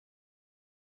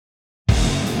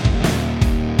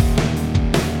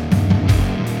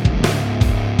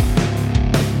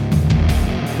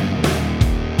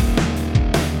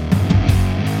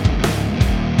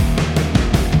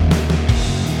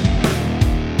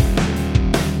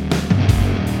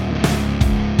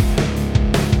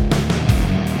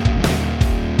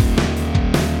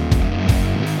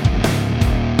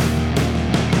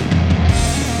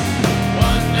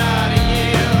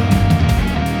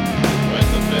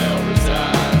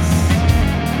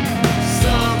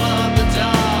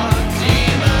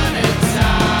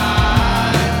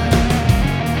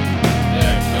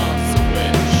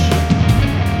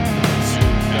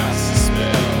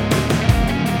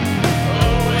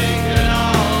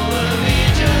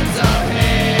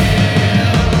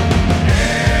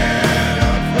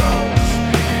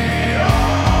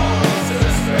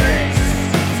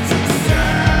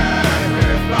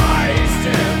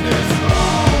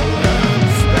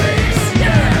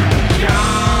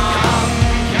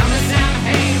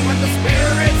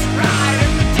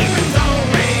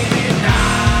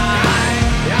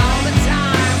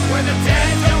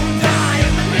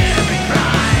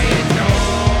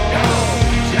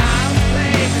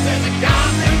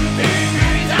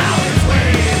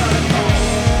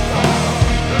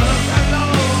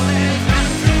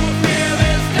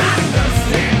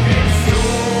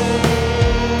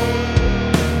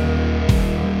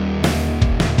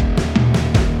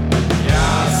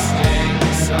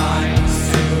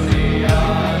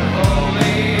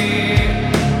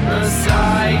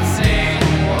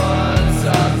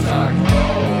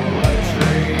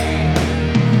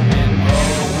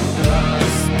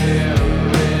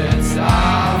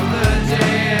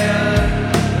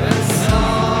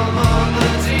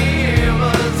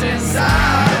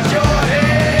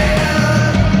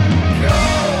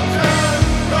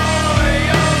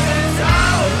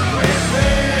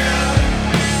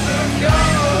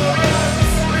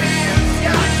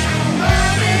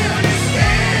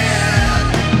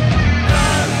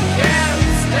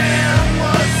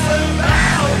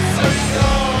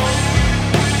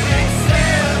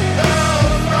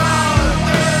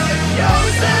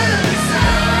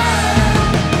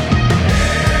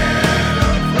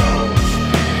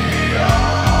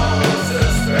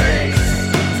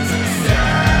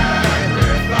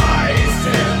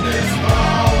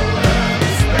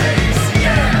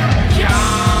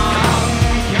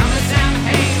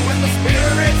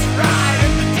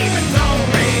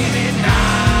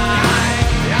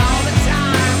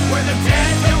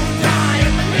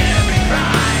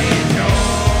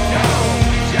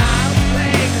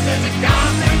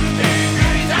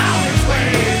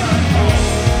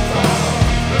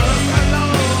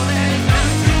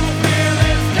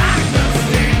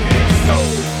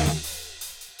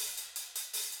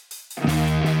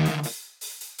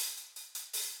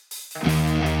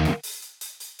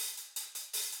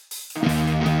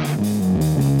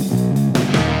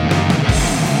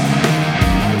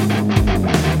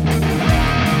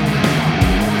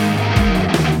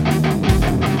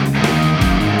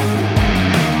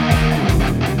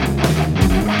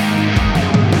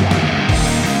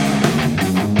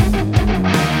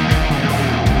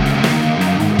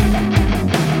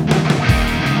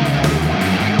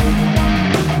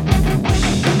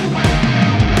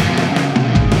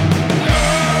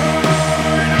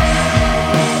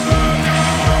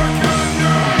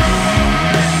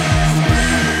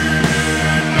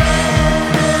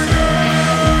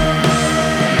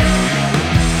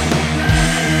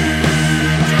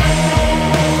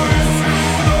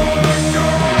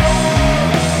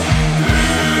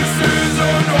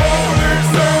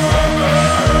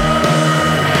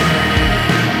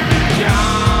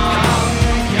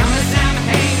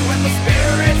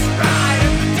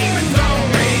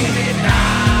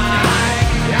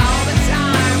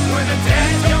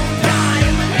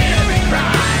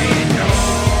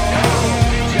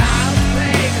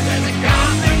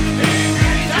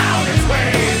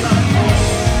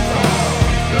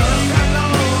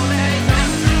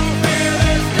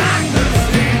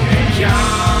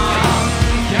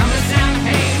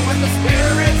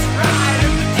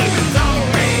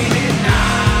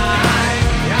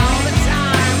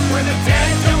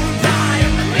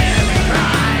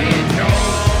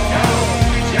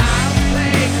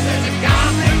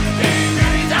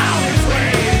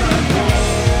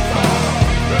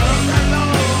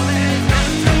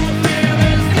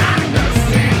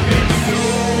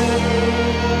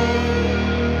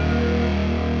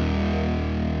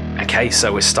Okay,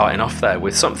 so we're starting off there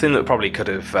with something that probably could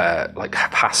have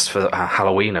passed for a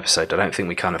Halloween episode. I don't think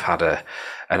we kind of had an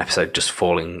episode just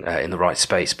falling in the right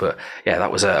space, but yeah,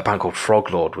 that was a band called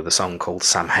Froglord with a song called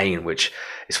Samhain, which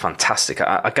is fantastic.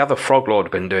 I gather Froglord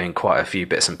have been doing quite a few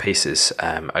bits and pieces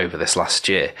over this last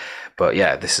year, but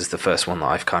yeah, this is the first one that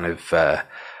I've kind of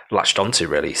latched onto,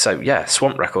 really. So yeah,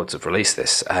 Swamp Records have released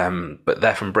this, but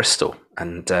they're from Bristol,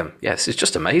 and yeah, this is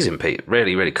just amazing, Pete.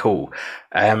 Really, really cool.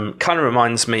 Kind of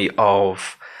reminds me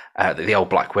of the old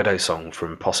Black Widow song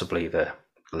from possibly the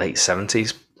late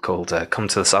 70s called Come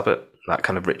to the Sabbath, that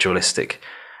kind of ritualistic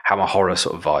hammer horror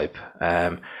sort of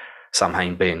vibe.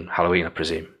 Samhain being Halloween, I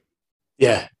presume.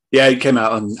 Yeah, it came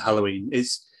out on Halloween.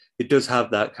 It does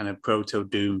have that kind of proto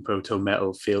doom, proto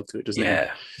metal feel to it, doesn't it?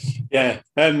 Yeah.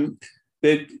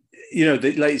 Like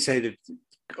you say, they've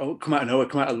come out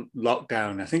of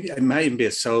lockdown. I think it might even be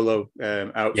a solo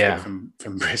outfit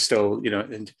from Bristol.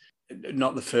 And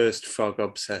not the first frog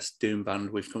obsessed doom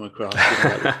band we've come across.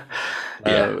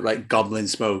 Like Goblin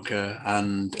Smoker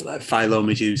and like Philo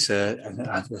Medusa, and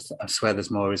I swear there's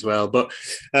more as well. But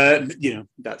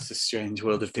that's a strange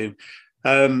world of doom.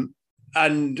 And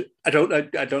I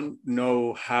don't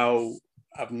know how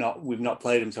we've not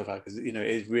played them so far, because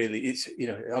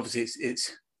obviously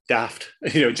it's daft.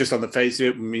 Just on the face of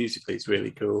it, musically it's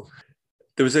really cool.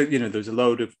 There was a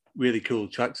load of really cool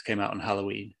tracks came out on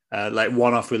Halloween, like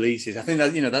one-off releases. I think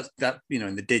that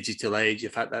in the digital age, the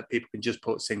fact that people can just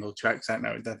put single tracks out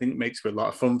now, I think it makes for a lot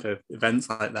of fun for events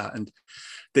like that. And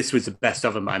this was the best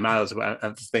of them by miles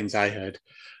of things I heard.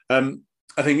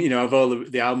 I think, of all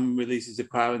the album releases they've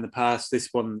put out in the past, this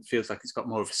one feels like it's got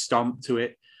more of a stomp to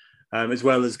it, as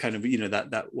well as kind of,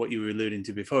 that what you were alluding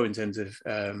to before in terms of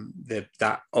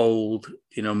that old,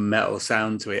 metal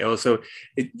sound to it. Also,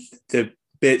 the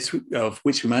bits of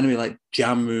which reminded me like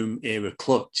Jam Room era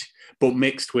Clutch, but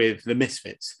mixed with the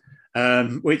Misfits,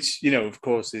 which, of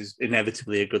course, is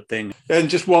inevitably a good thing. And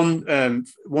just one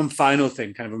final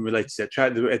thing, kind of unrelated to that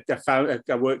track,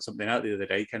 I worked something out the other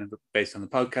day, kind of based on the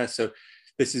podcast. So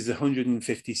this is the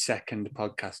 152nd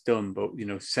podcast done, but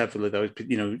several of those,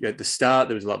 at the start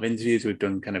there was a lot of interviews. We've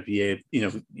done kind of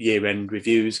year-end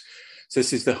reviews. So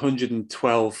this is the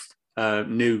 112th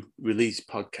new release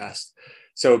podcast.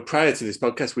 So prior to this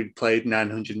podcast, we'd played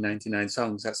 999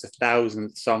 songs. That's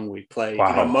 1,000th song we played.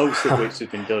 Wow. Most of which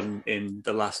have been done in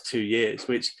the last 2 years,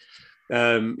 which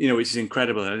is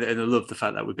incredible. And I love the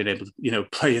fact that we've been able to,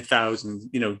 play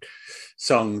 1,000,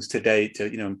 songs today to,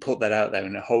 and put that out there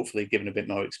and hopefully given a bit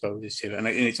more exposure to it. And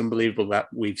it's unbelievable that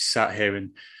we've sat here and,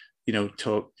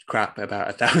 talked crap about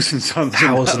 1,000 songs.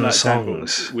 1,000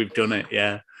 songs. We've done it.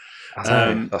 Yeah.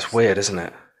 That's weird, isn't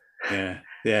it?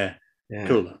 Yeah.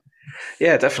 Cool.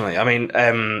 Yeah, definitely. I mean,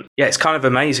 it's kind of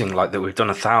amazing, like, that we've done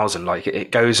 1,000. Like,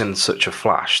 it goes in such a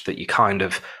flash that you kind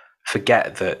of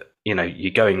forget that, you're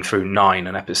going through 9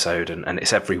 an episode and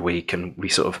it's every week, and we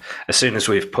sort of, as soon as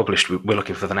we've published, we're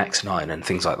looking for the next 9 and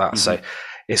things like that. Mm-hmm. So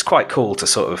it's quite cool to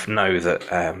sort of know that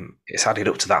it's added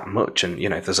up to that much. And,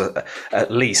 there's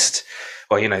at least,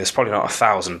 well, there's probably not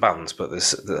 1,000 bands, but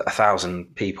there's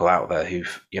 1,000 people out there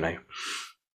who've,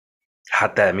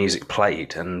 had their music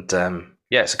played. And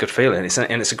yeah, it's a good feeling.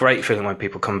 It's a great feeling when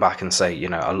people come back and say,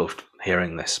 I loved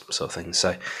hearing this sort of thing.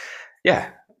 So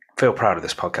yeah, feel proud of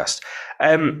this podcast.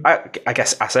 I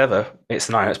guess, as ever, it's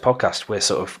the 9 podcast. We're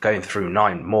sort of going through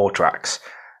 9 more tracks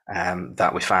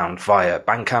that we found via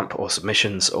Bandcamp or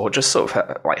submissions, or just sort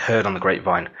of like heard on the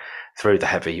grapevine through the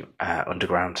heavy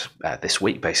underground this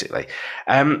week, basically.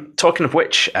 Talking of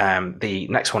which, the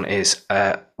next one is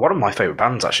one of my favourite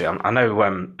bands, actually. I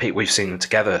know, Pete, we've seen them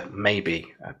together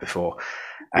maybe before,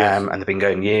 yes. And they've been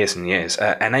going years and years.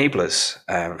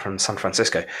 Enablers from San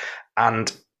Francisco,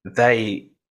 and they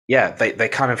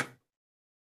kind of,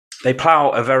 they plough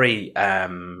a very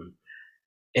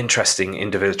interesting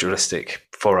individualistic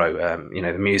furrow.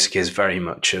 The music is very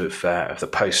much of the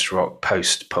post-rock,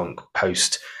 post-punk,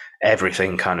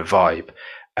 post-everything kind of vibe.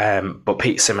 But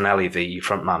Pete Simonelli, the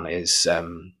frontman, is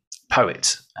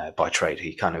poet by trade.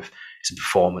 He kind of is a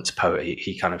performance poet.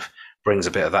 He kind of brings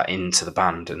a bit of that into the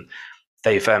band. And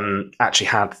they've actually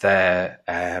had their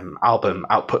album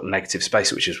Output Negative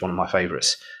Space, which is one of my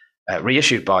favourites,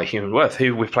 reissued by Human Worth,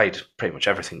 who we've played pretty much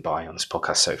everything by on this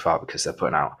podcast so far because they're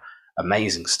putting out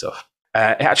amazing stuff.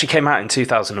 It actually came out in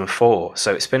 2004,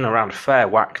 so it's been around a fair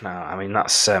whack now. I mean,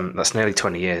 that's nearly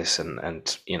 20 years, and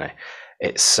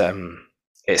it's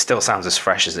it still sounds as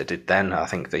fresh as it did then. I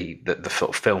think the sort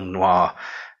of film noir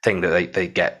thing that they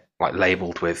get like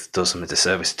labelled with does them a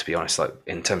disservice, to be honest. Like,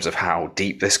 in terms of how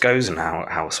deep this goes and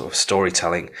how sort of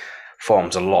storytelling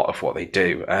forms a lot of what they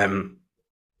do.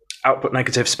 Output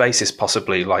Negative Space is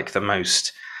possibly like the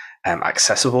most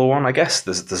accessible one, I guess.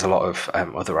 There's a lot of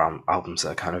other albums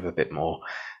that are kind of a bit more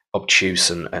obtuse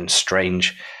and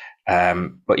strange.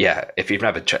 But yeah, if you've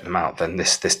never checked them out, then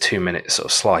this 2-minute sort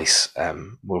of slice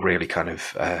will really kind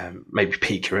of maybe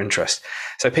pique your interest.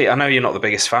 So Pete, I know you're not the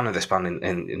biggest fan of this band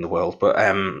in the world, but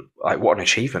like what an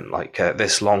achievement! Like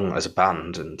this long as a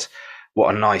band, and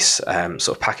what a nice sort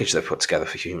of package they've put together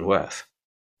for Human Worth.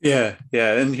 Yeah,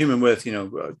 and Human Worth,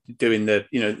 doing the,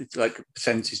 it's like a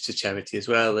percentage to charity as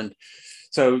well, and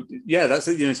so yeah, that's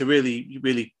it's a really,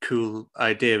 really cool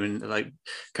idea and like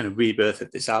kind of rebirth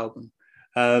of this album.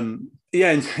 In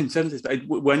terms of this,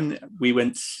 when we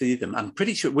went to see them, I'm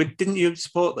pretty sure didn't you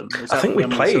support them? I think we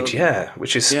played,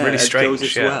 which is really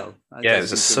strange. Well. It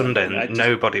was a Sunday, and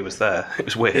nobody was there. It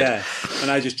was weird. Yeah, and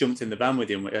I just jumped in the van with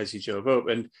him as he drove up,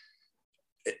 and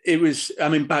it was, I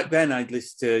mean, back then I'd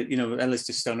listen to,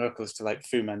 Stone Knuckles, to like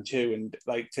Fu Manchu, and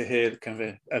like to hear kind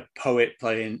of a poet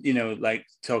playing, like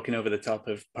talking over the top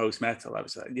of post metal. I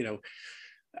was like,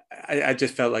 I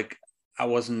just felt like I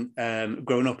wasn't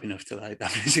grown up enough to like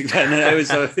that music then. And I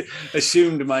was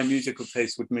assumed my musical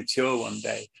taste would mature one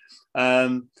day.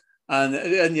 And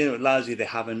largely they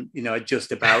haven't. I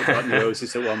just about got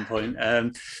Neurosis at one point.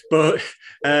 But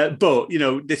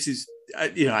this is. I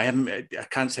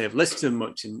can't say I've listened to them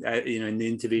much in the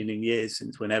intervening years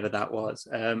since whenever that was.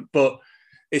 But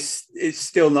it's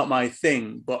still not my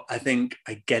thing. But I think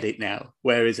I get it now,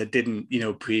 whereas I didn't,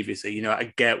 previously.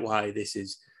 I get why this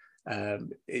is,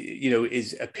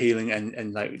 is appealing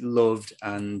and like loved,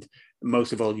 and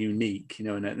most of all unique.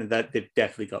 And that they've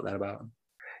definitely got that about them.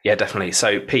 Yeah, definitely.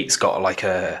 So Pete's got like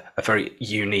a very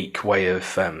unique way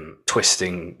of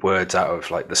twisting words out of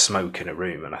like the smoke in a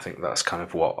room, and I think that's kind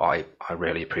of what I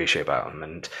really appreciate about him.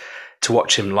 And to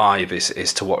watch him live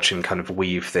is to watch him kind of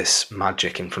weave this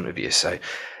magic in front of you. So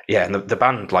yeah, and the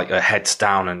band like are heads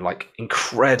down and like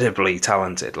incredibly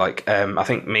talented. Like I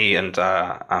think me and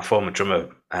our former drummer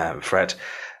Fred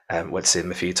went to see them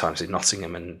a few times in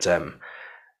Nottingham, and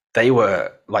they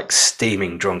were like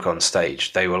steaming drunk on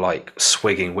stage. They were like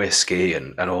swigging whiskey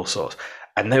and all sorts.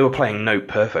 And they were playing note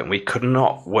perfect. And we could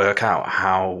not work out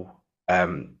how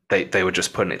they were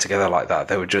just putting it together like that.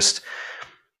 They were just,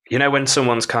 when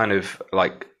someone's kind of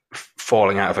like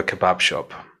falling out of a kebab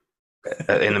shop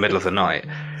in the middle of the night,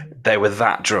 they were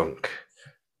that drunk.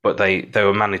 But they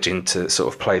were managing to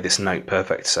sort of play this note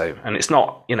perfect. So, and it's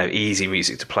not, easy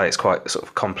music to play. It's quite sort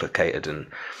of complicated, and,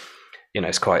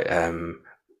 it's quite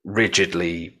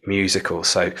rigidly musical.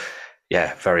 So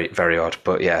yeah, very, very odd.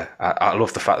 But yeah, I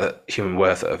love the fact that Human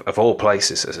Worth of all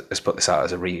places has put this out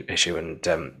as a reissue, and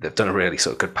they've done a really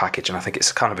sort of good package, and I think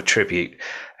it's kind of a tribute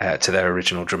to their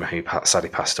original drummer who sadly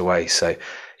passed away. So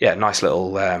yeah, nice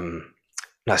little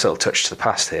touch to the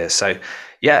past here. So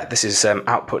yeah, this is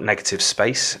Output Negative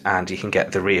Space, and you can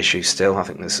get the reissue still. I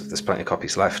think there's plenty of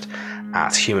copies left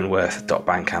at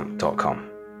humanworth.bandcamp.com.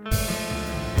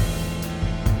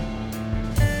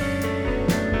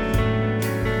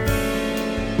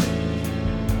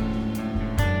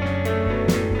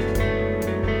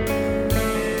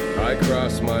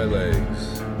 Cross my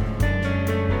legs,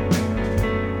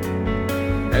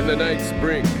 and the night's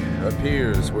brink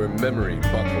appears where memory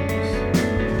buckles.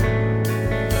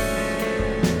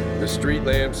 The street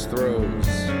lamps throws,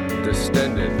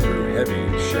 distended through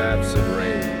heavy shafts of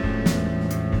rain.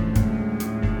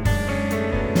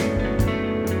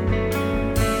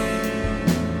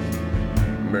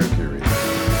 Mercury.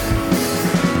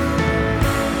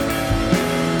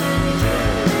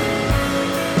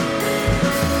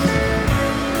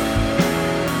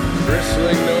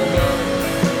 Bristling Nova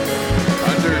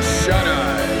under shut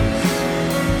eyes.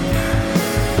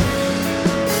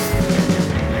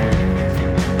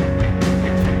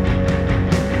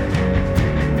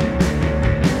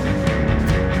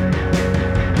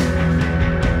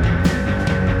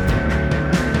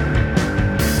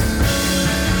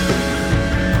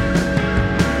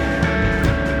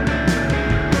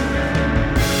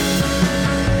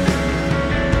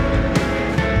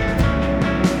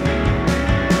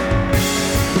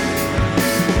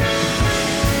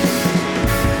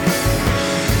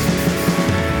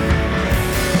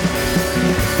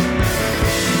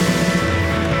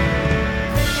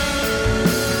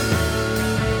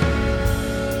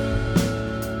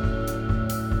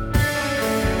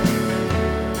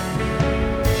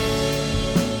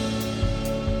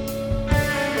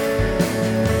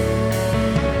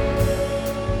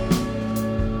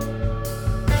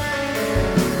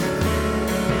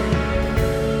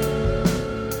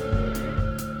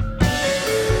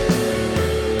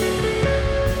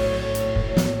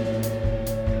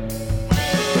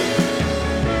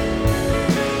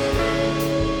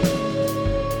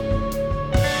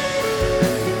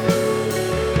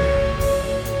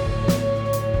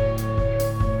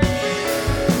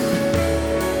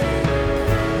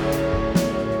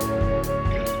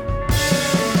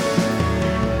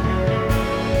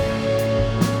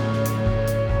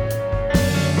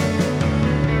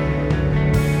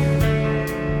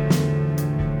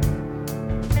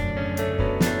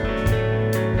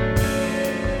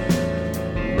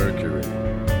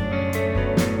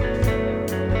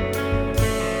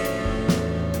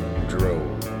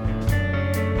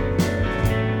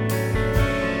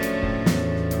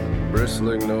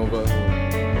 dazzling nova,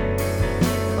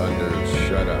 under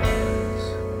shut eyes.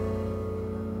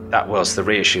 That was the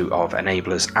reissue of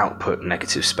Enabler's Output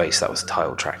Negative Space. That was the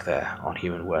title track there on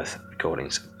Human Worth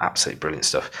Recordings. Absolutely brilliant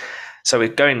stuff. So we're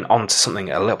going on to something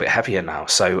a little bit heavier now.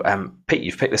 So Pete,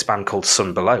 you've picked this band called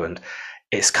Sun Below, and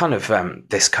it's kind of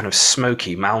this kind of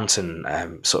smoky mountain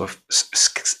sort of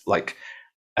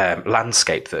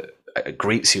landscape that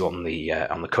greets you on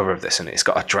the cover of this, and it's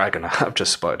got a dragon. I've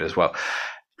just spotted as well.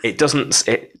 It doesn't.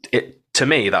 It to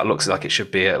me that looks like it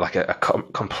should be a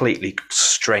completely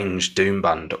strange doom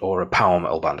band or a power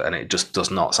metal band, and it just does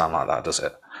not sound like that, does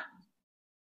it?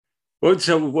 Well,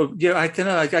 yeah, I don't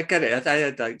know. I get it. I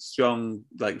had like strong,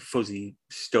 like fuzzy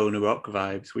stoner rock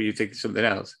vibes. Were you thinking something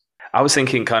else? I was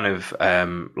thinking kind of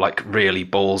like really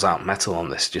balls out metal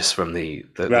on this, just from the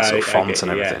sort of font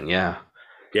and everything. Yeah.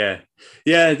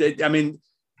 I mean,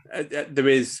 there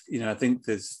is, I think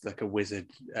there's like a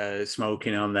wizard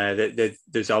smoking on there.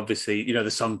 There's obviously, the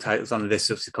song titles on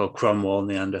this is called Chronwall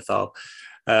Neanderthal.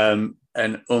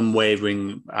 An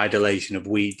unwavering idolation of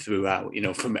weed throughout,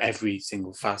 from every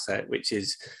single facet, which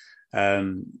is,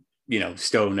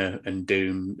 stoner and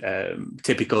doom,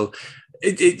 typical.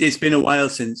 It's been a while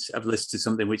since I've listened to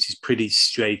something which is pretty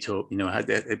straight up.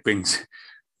 It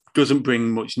doesn't bring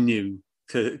much new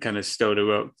to kind of stoner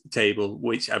rock table,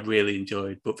 which I've really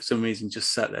enjoyed. But for some reason,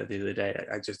 just sat there the other day,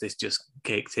 this just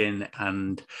kicked in,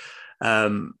 and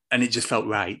it just felt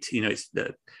right. It's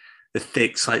the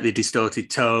thick, slightly distorted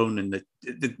tone, and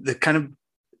the kind of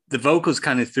the vocals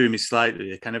kind of threw me slightly.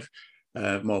 They're kind of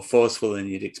more forceful than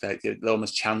you'd expect. They're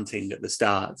almost chanting at the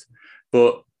start,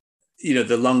 but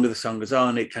the longer the song goes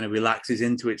on, it kind of relaxes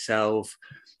into itself,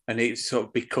 and it sort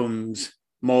of becomes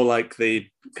more like the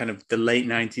kind of the late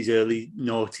 90s, early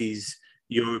noughties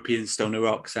European stoner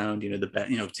rock sound.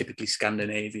 Typically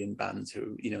Scandinavian bands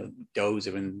who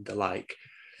Dozer and the like,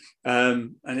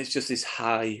 and it's just this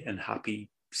high and happy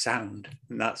sound,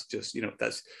 and that's just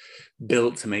that's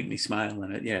built to make me smile,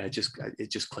 and it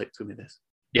just clicked with me. This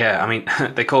I mean,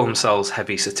 they call themselves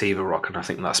heavy sativa rock, and I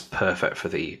think that's perfect for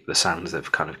the sounds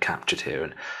they've kind of captured here.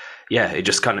 And it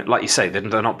just kind of, like you say,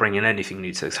 they're not bringing anything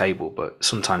new to the table, but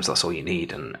sometimes that's all you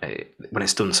need, and when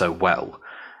it's done so well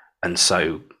and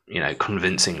so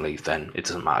convincingly, then it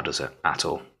doesn't matter, does it, at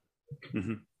all?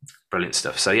 Mm-hmm. Brilliant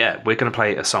stuff. So we're going to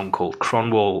play a song called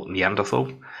Chronwall Neanderthal.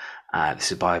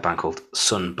 This is by a band called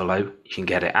Sun Below. You can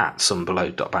get it at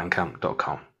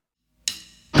sunbelow.bandcamp.com.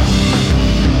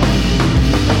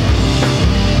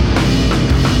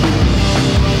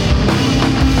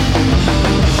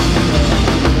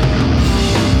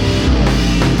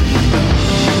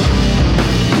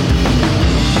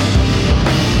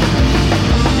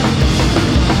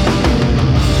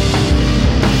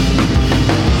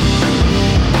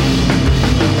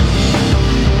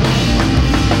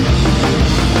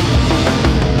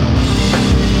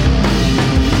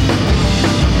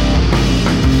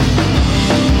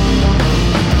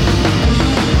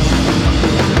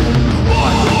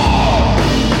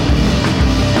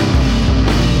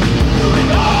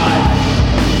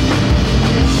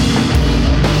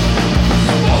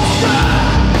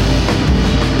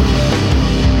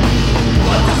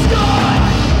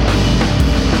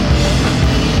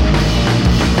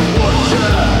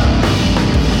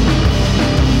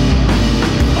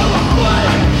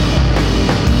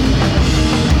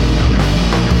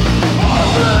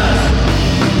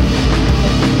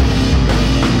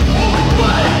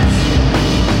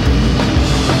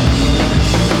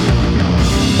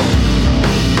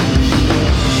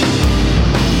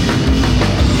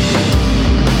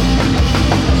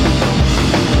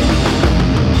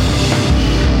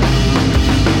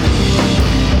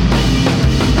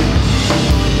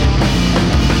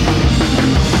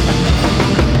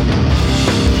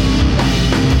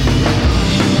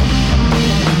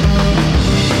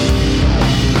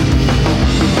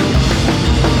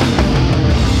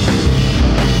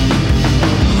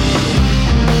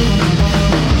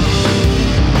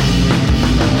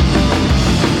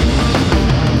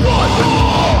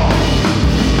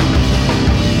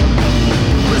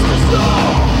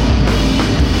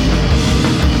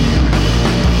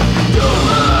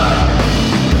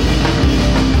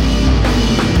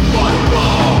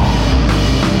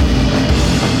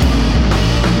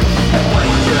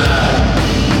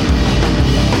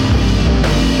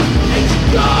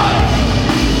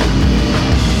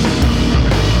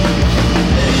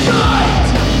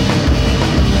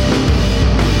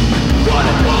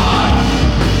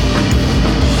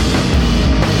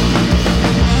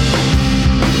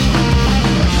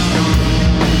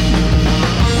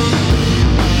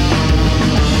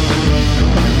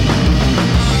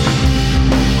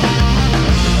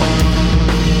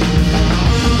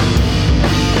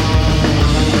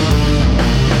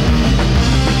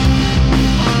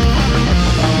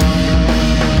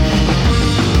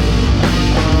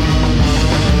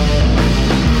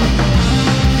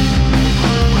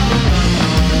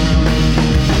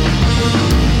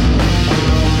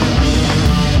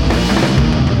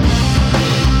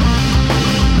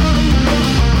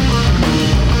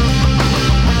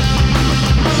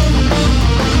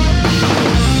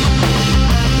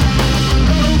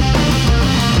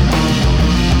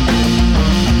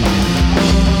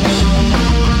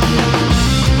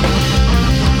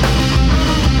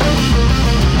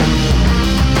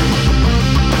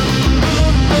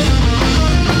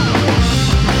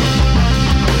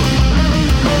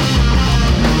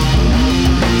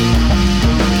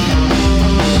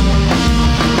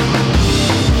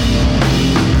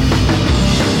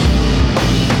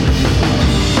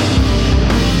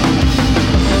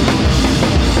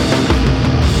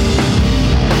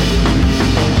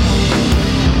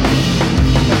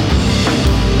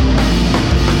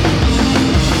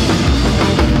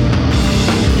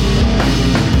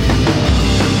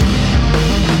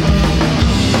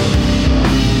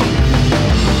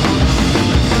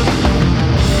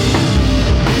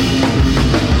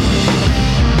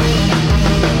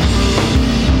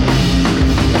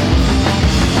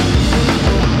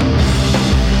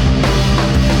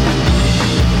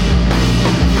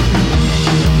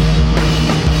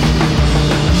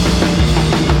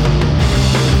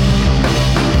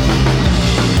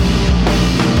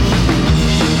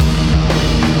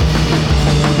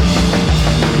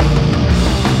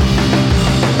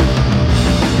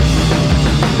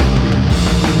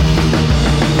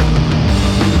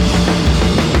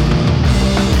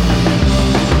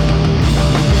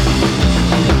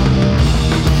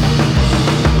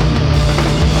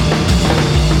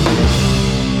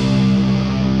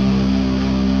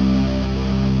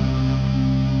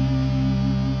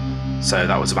 So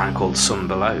that was a band called Sun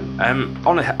Below.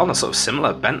 On a sort of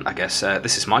similar bent, I guess,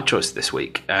 this is my choice this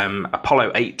week.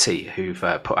 Apollo 80, who've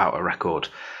put out a record,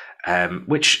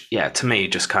 which, to me,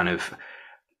 just kind of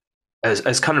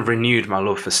has kind of renewed my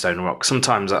love for stoner rock.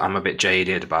 Sometimes I'm a bit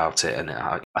jaded about it, and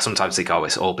I sometimes think,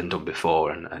 it's all been done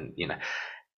before, and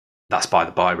that's by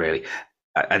the by, really.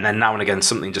 And then now and again,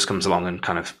 something just comes along and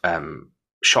kind of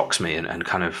shocks me and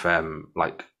kind of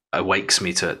like awakes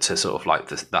me to sort of like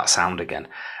that sound again.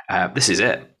 This is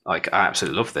it. Like, I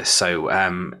absolutely love this. So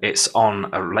it's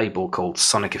on a label called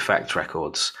Sonic Effect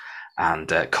Records and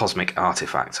Cosmic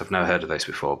Artifact. I've never heard of those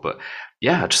before, but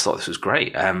I just thought this was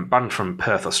great. Band from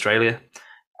Perth, Australia.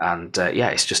 And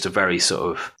it's just a very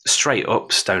sort of straight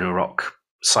up stoner rock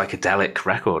psychedelic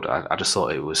record. I just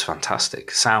thought it was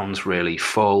fantastic. Sounds really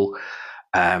full.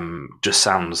 Just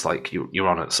sounds like you're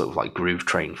on a sort of like groove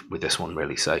train with this one,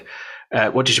 really. So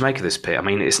what did you make of this, Pete? I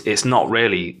mean, it's not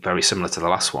really very similar to the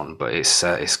last one, but it's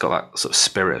got that sort of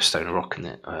spirit of stoner rock in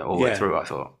it all the way through, I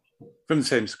thought. From the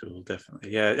same school,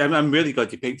 definitely. Yeah, I'm really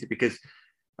glad you picked it because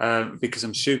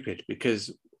I'm stupid,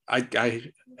 because I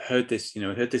heard this,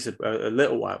 a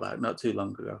little while back, not too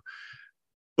long ago.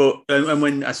 But and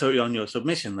when I saw it on your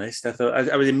submission list, I thought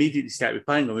I would immediately start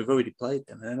replying, and we've already played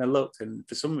them. And then I looked, and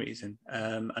for some reason,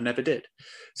 I never did.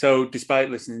 So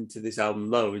despite listening to this album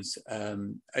loads,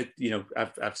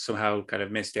 I've somehow kind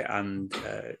of missed it, and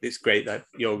it's great that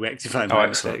you're rectifying my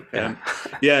mistake. I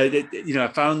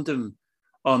found them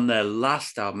on their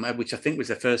last album, which I think was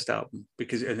their first album,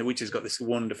 which has got this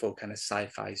wonderful kind of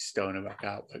sci-fi stoner rock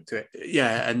outlook to it.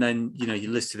 Yeah, and then you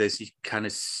listen to this, you kind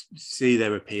of see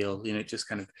their appeal. It just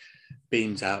kind of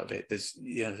beams out of it. There's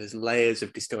layers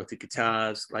of distorted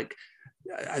guitars. Like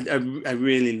I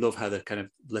really love how the kind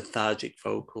of lethargic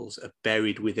vocals are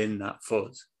buried within that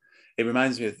fuzz. It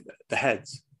reminds me of the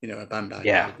Heads, a band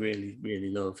I really, really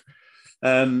love.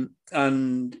 And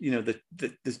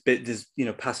there's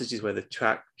passages where the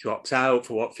track drops out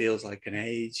for what feels like an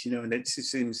age, and it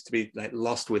just seems to be like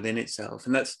lost within itself,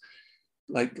 and that's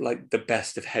like the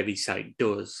best of heavy psych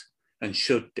does and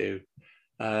should do.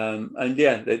 There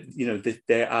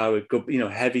are a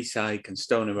good, heavy psych and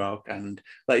stoner rock, and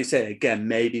like you say, again,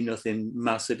 maybe nothing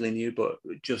massively new, but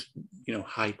just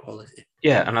high quality.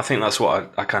 Yeah, and I think that's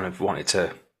what I kind of wanted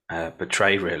to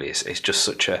portray. Really, it's just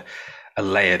such a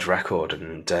layered record,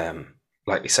 and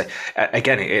like you say,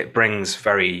 again, it brings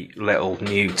very little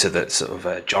new to that sort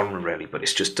of genre, really, but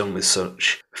it's just done with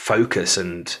such focus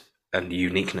and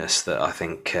uniqueness that I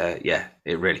think it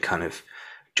really kind of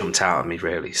jumped out at me,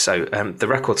 really. So the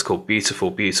record's called Beautiful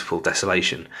Beautiful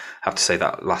Desolation. I have to say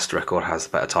that last record has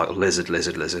the better title,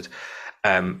 Lizard.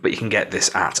 But you can get this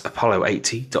at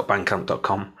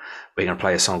apollo80.bandcamp.com. We're going to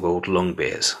play a song called Lung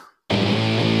Beers.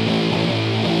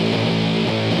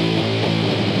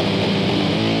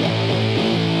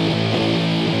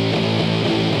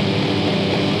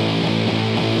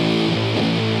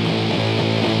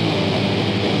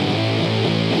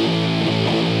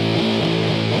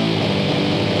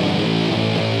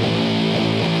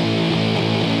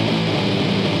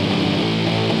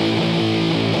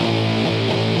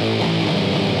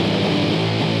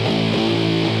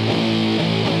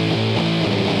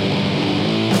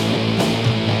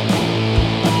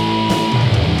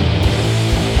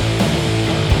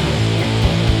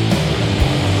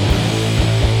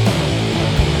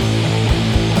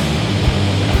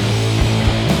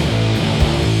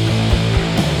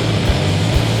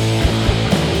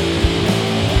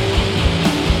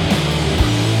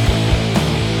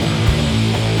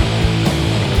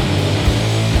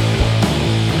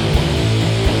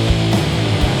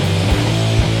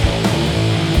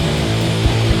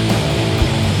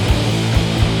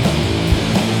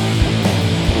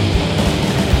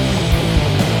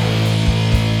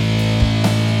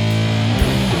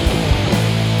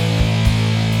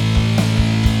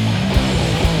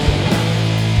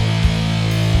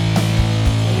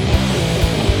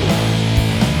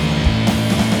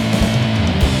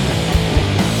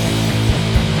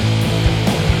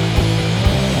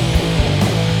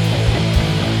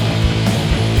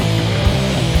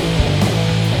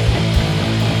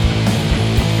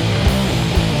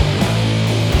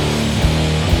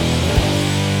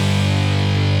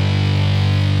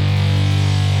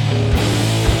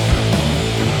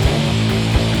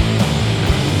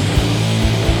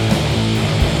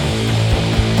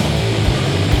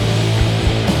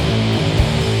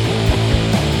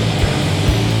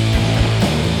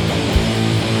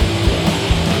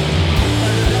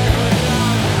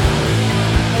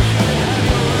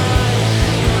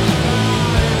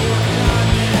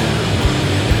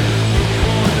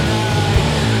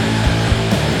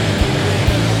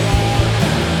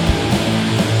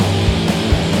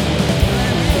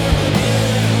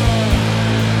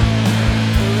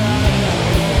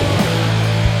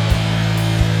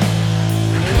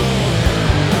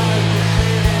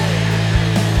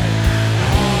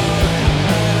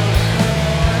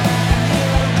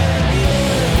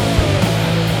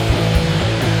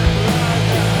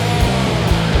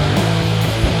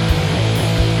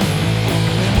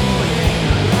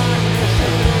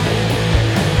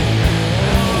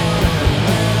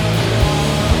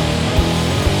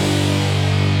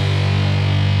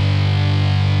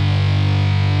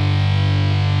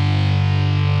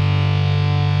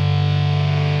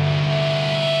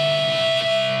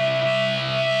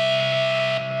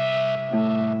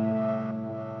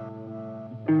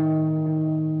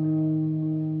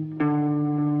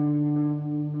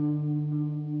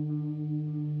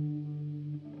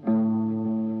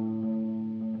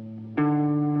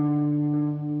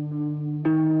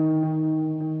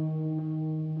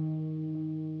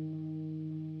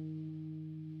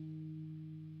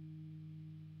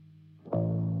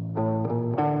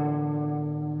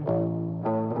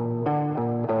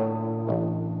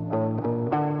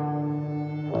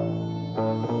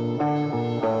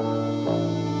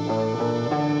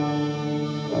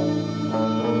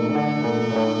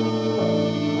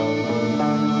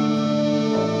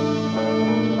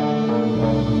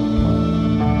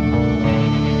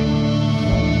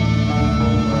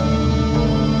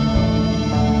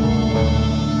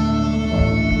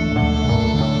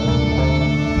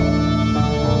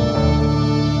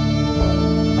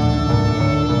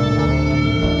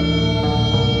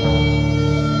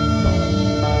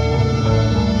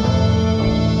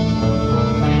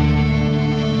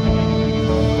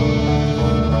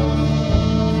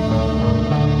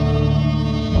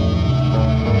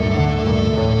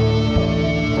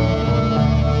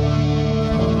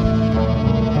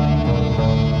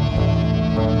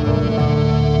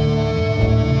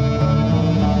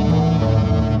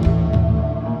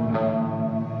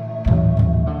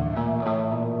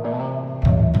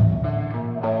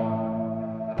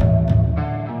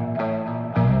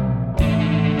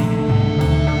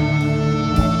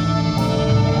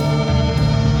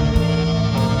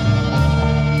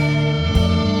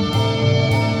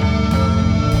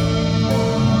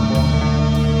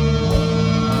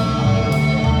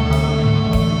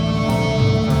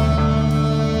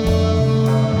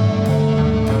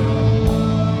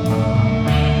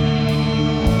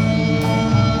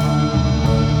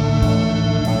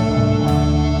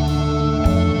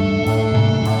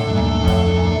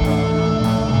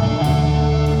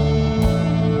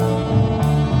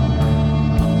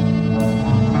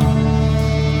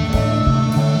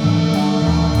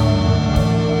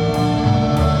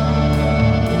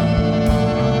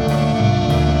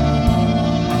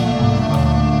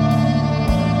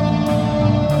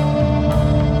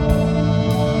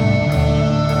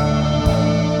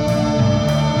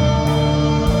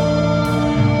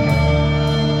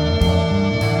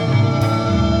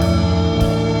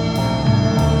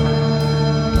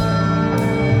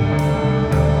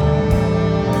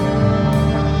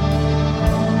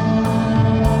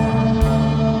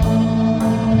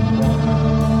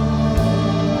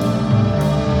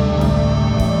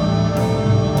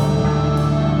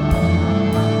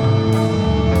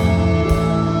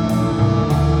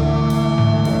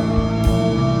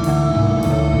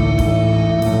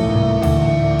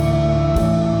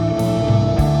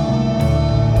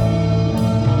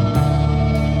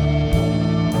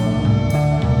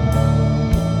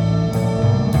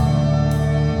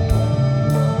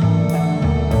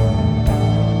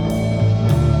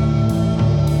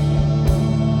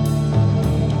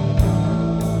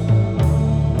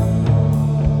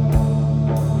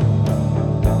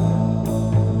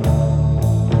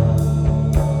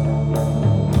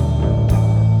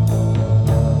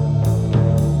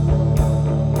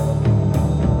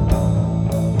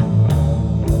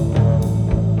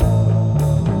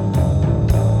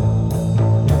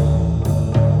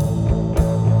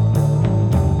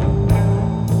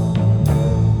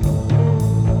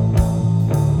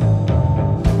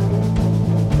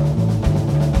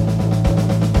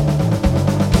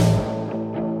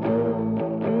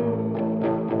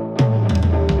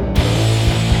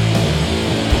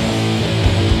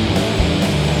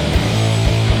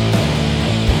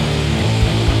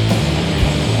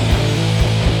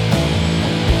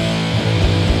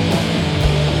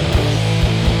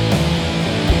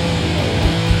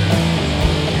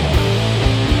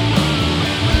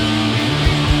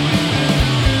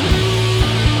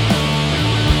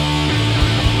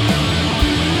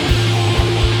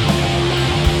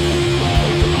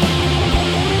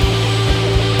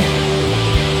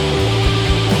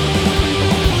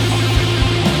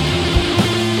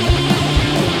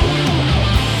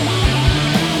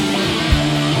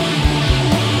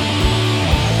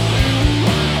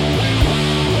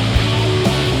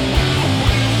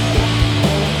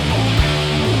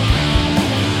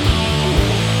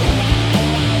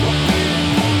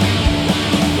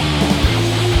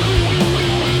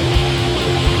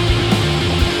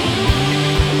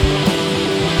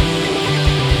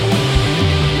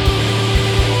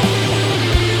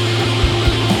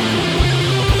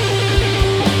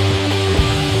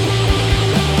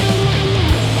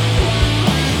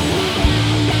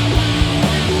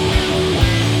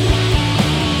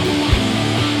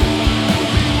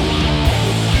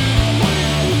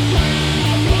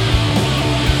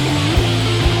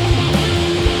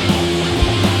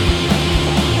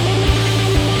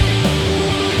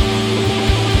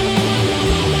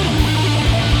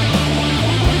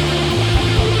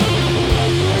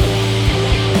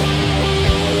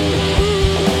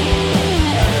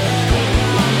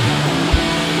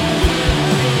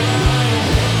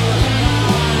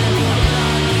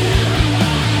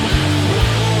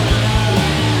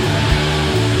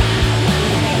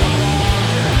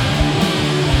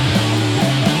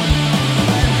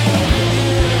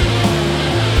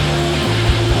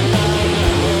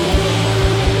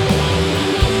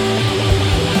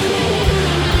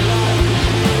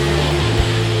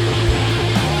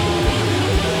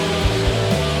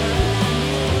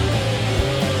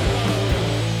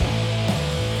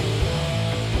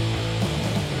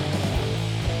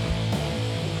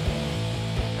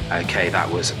 Okay, that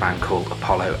was a band called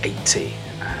Apollo 80.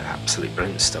 Absolutely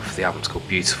brilliant stuff. The album's called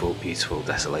Beautiful, Beautiful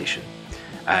Desolation.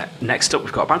 Next up,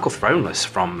 we've got a band called Throneless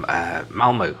from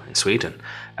Malmo in Sweden.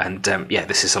 And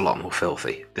this is a lot more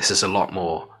filthy. This is a lot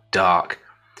more dark.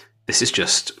 This is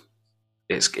just,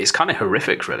 it's kind of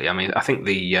horrific, really. I mean, I think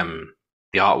the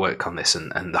artwork on this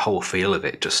and the whole feel of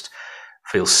it just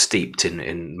feels steeped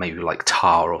in maybe like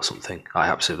tar or something. I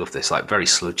absolutely love this. Like very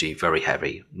sludgy, very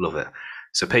heavy. Love it.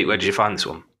 So, Pete, where did you find this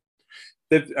one?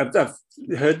 I've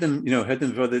heard them, heard them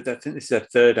before. I think this is their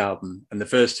third album, and the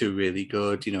first two really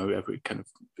good. I've kind of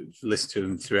listened to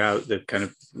them throughout. The kind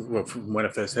of from when I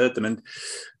first heard them,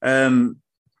 and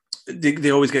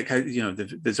they always get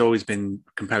there's always been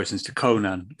comparisons to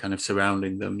Conan kind of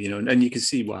surrounding them, and you can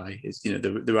see why. It's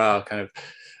there are kind of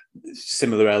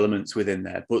similar elements within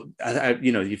there, but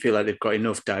you feel like they've got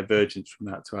enough divergence from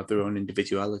that to have their own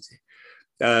individuality.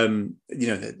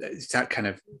 It's that kind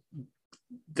of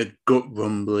the gut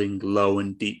rumbling, low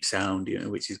and deep sound,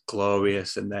 which is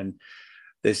glorious, and then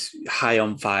this High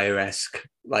on Fire-esque,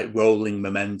 like rolling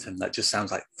momentum that just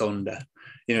sounds like thunder.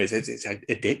 It's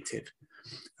addictive.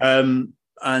 And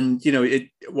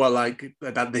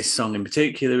about this song in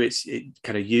particular, it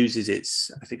kind of uses I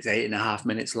think it's 8.5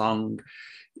 minutes long.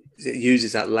 It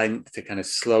uses that length to kind of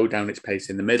slow down its pace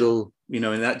in the middle,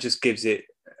 and that just gives it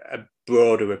a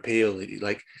broader appeal. It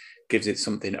like gives it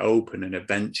something open and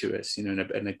adventurous, and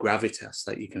a gravitas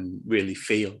that you can really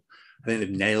feel. I think they've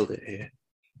nailed it here.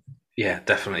 Yeah,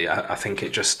 definitely. I think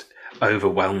it just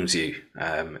overwhelms you.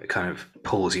 It kind of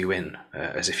pulls you in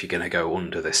as if you're going to go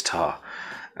under this tar.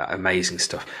 Amazing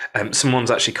stuff.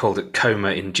 Someone's actually called it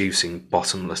coma-inducing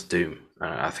bottomless doom.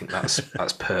 I think that's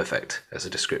perfect as a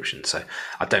description. So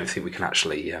I don't think we can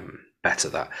actually better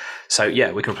that. So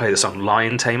yeah, we can play the song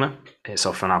Lion Tamer. It's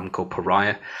off an album called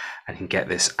Pariah, and you can get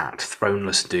this at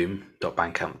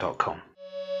thronelessdoom.bandcamp.com.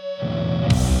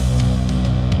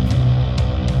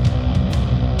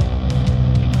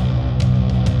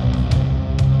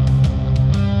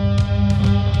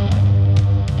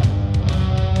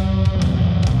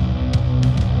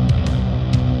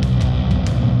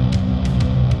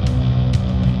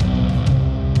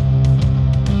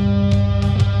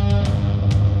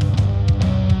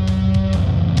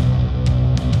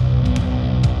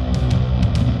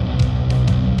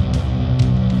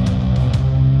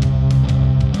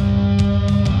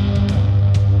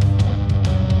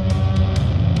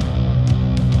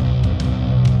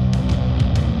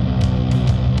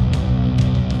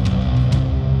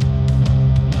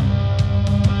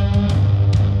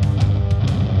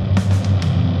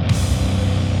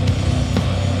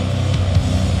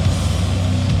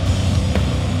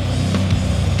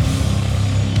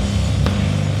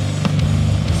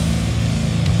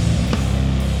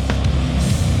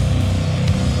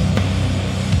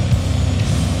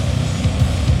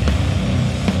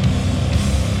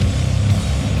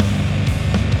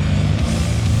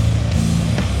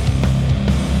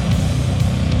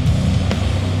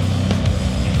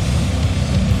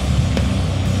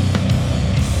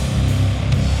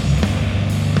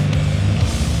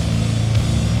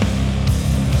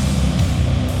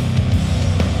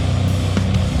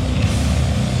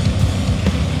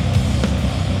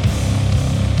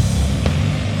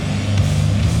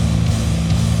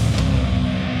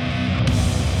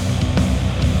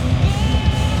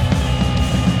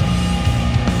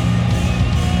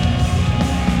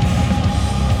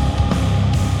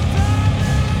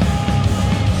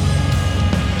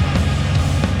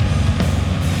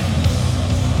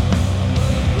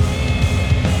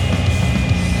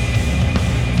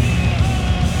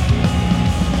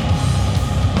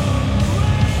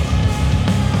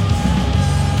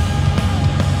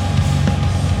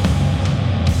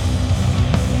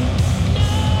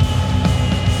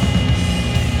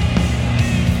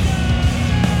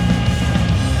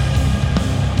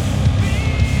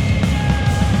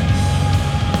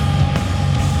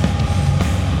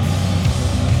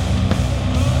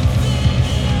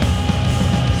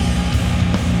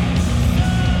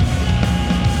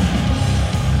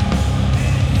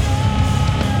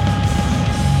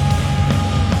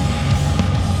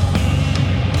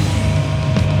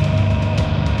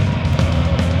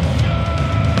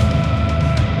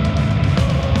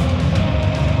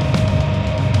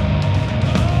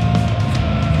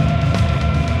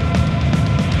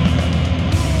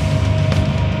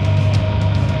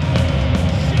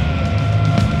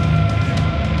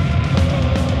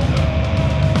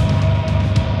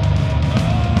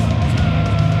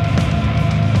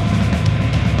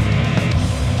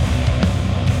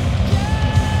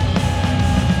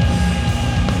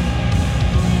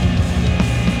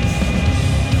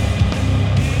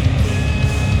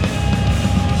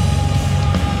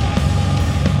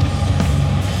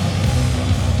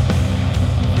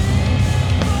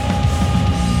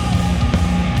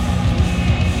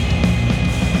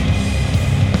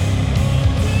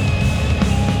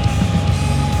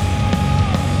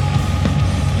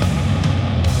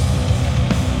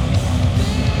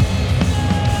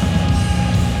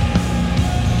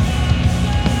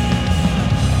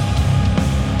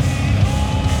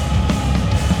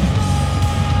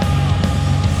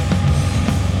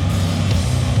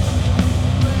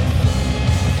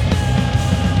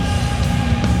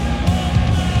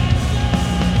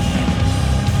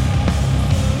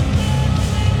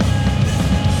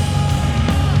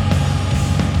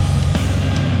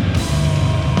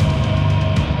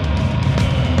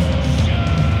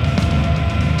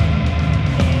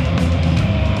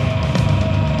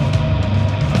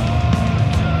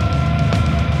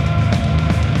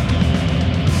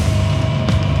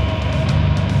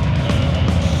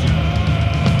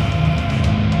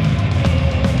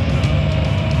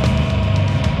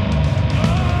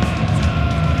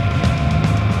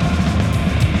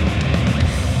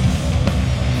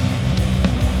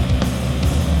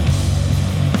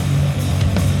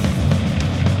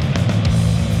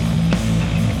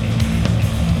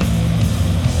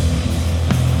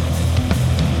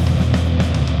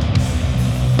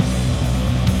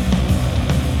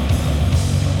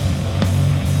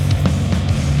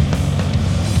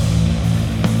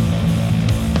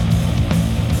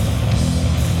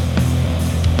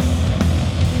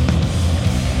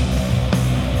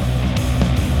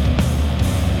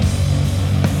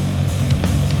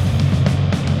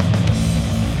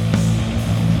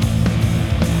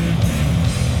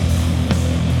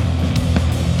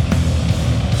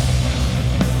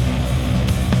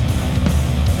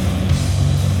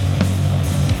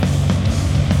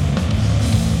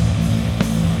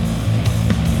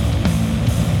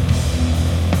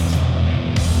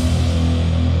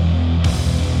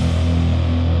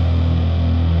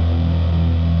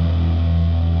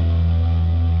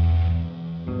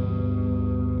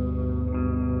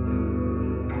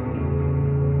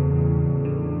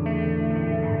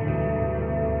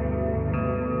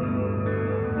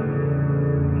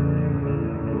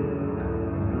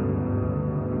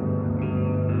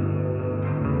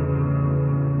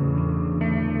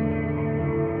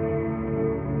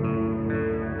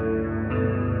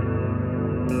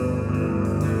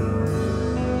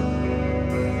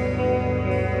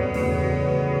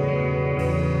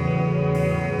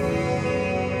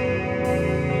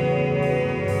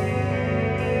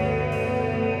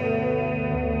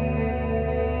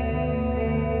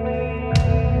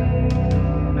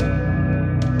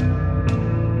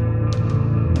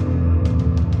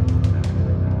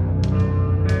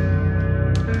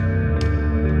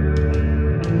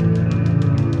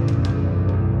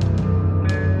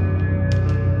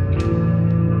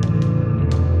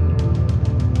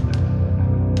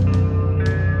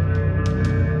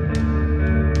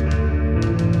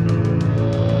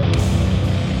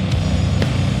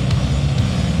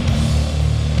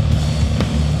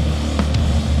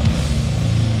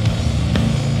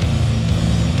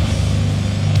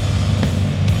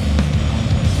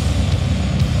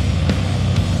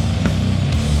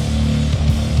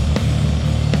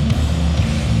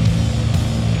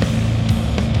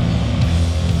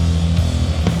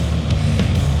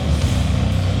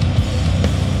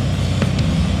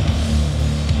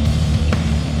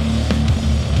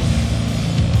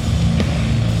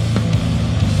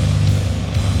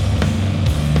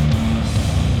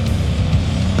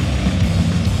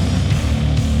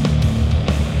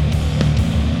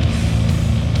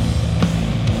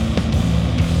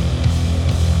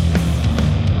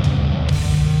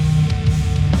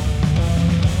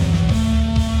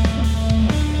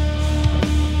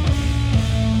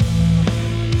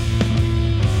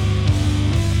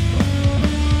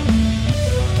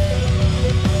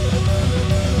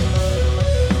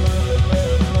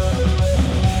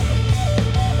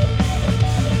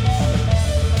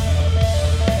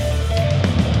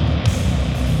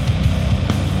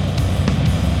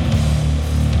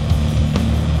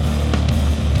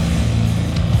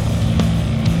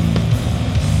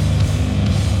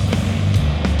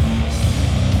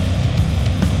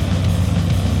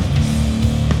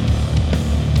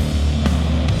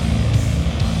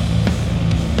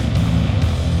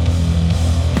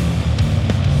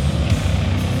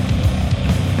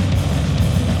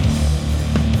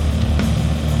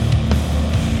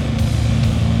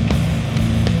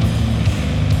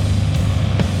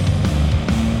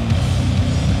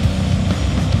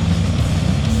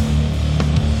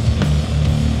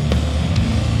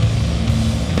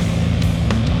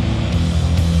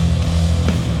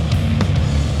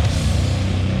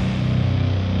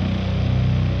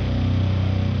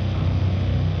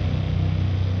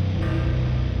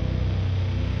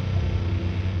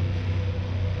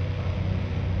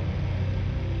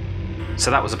 So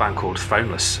that was a band called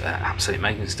Throneless, absolutely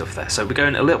amazing stuff there. So we're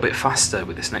going a little bit faster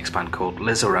with this next band called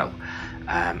Lizarel,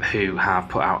 who have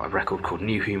put out a record called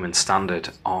New Human Standard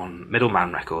on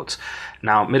Middleman Records.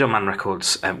 Now, Middleman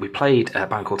Records, we played a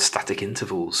band called Static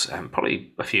Intervals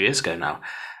probably a few years ago now,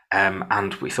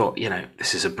 and we thought,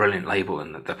 this is a brilliant label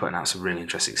and they're putting out some really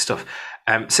interesting stuff.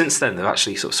 Since then, they've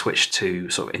actually sort of switched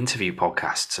to sort of interview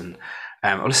podcasts, and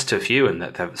I listened to a few, and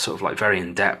they're sort of like very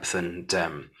in-depth and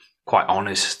quite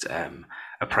honest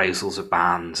appraisals of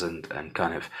bands and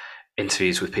kind of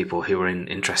interviews with people who are in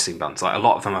interesting bands. Like a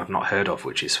lot of them I've not heard of,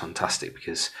 which is fantastic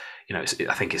because I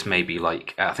think it's maybe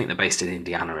like I think they're based in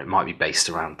Indiana. It might be based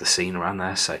around the scene around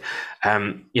there. So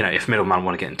if Middleman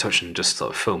want to get in touch and just sort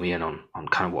of fill me in on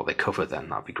kind of what they cover, then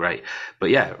that'd be great.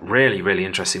 But yeah, really really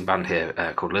interesting band here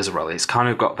called Lizarel. It's kind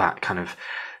of got that kind of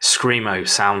screamo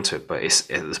sound to it, but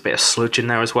there's a bit of sludge in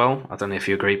there as well. I don't know if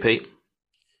you agree, Pete.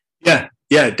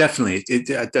 Yeah, definitely.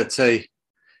 I'd say,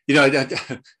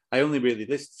 I only really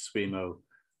listen to screamo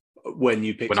when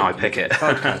you pick. When I pick it,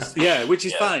 podcast. Yeah, which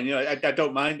is fine. I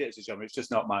don't mind it as a genre. It's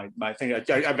just not my thing.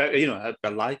 I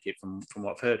like it from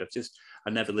what I've heard. I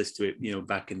never listened to it.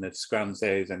 Back in the Scrams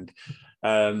days, and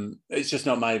it's just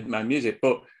not my music.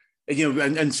 But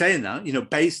and saying that,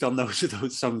 based on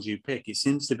those songs you pick, it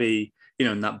seems to be.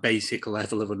 In that basic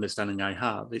level of understanding I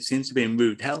have, it seems to be in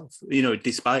rude health,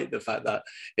 despite the fact that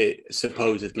it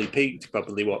supposedly peaked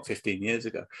probably 15 years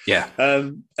ago. Yeah.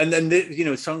 And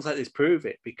then, songs like this prove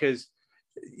it, because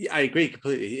I agree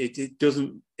completely.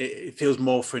 It feels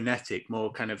more frenetic,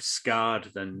 more kind of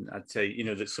scarred than I'd say,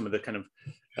 that some of the kind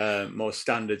of more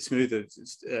standard, smoother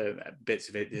bits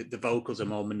of it, the vocals are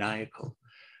more maniacal.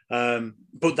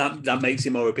 But that makes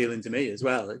it more appealing to me as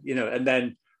well, and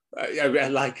then I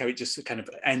like how it just kind of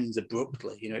ends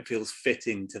abruptly. It feels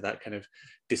fitting to that kind of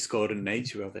discordant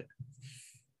nature of it.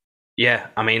 Yeah,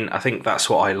 I mean, I think that's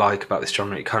what I like about this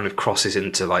genre. It kind of crosses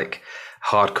into like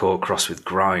hardcore crossed with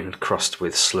grind, crossed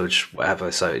with sludge,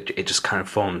 whatever. So it just kind of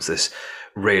forms this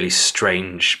really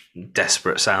strange,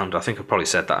 desperate sound. I think I've probably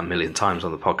said that a million times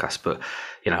on the podcast, but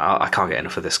I can't get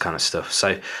enough of this kind of stuff.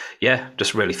 So yeah,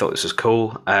 just really thought this was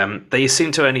cool. They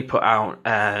seem to only put out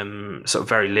sort of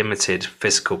very limited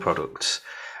physical products.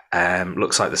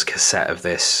 Looks like there's a cassette of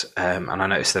this, and I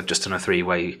noticed they've just done a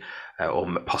 3-way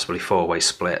or possibly 4-way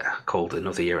split called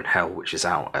Another Year in Hell, which is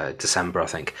out December, I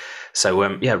think. So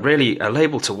really a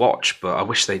label to watch, but I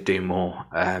wish they'd do more.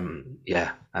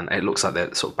 And it looks like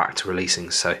they're sort of back to releasing.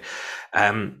 So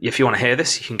if you want to hear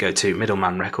this, you can go to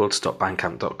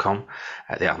middlemanrecords.bandcamp.com.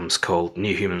 The album's called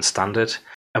New Human Standard,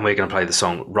 and we're going to play the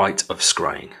song Rite of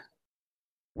Scrying.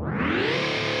 Yeah.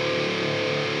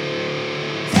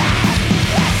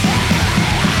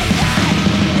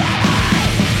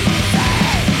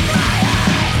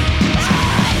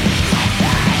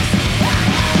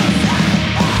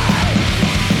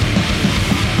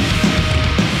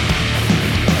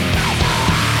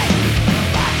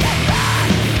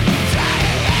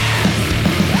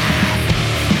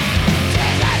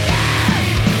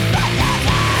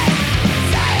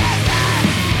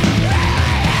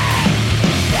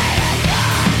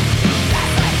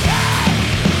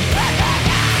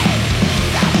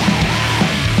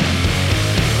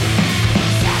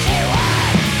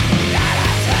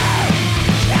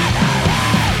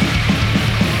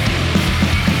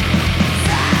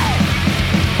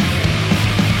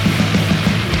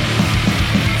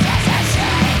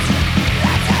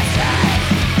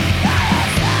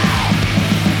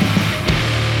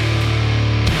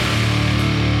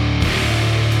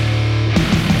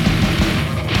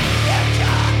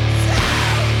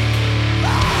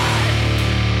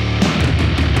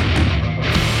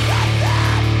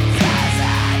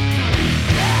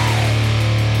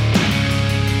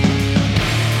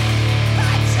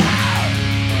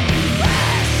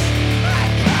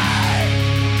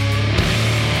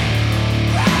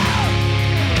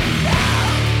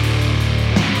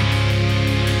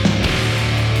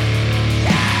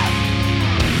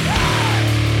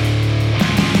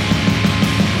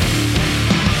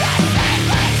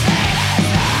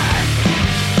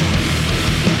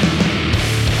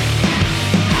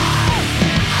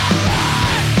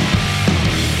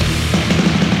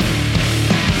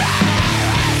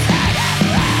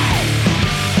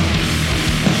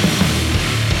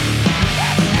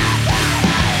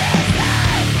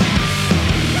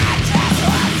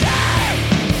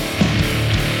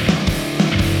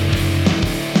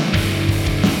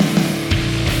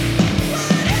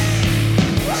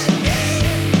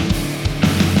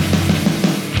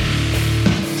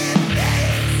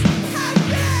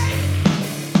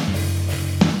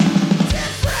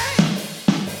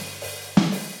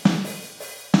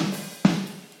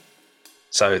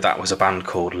 So that was a band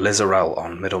called Lizarel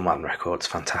on Middleman Records.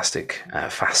 Fantastic,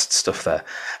 fast stuff there.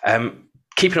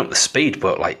 Keeping up the speed,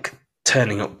 but like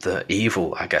turning up the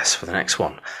evil, I guess, for the next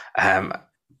one.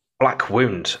 Black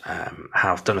Wound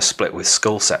have done a split with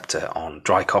Skull Scepter on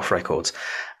Dry Cough Records,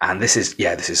 and this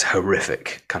is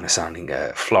horrific kind of sounding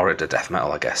Florida death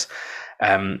metal, I guess.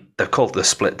 They've called the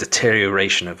split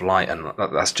Deterioration of Light, and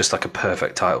that's just like a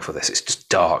perfect title for this. It's just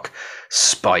dark,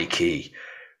 spiky,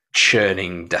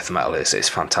 churning death metal. It's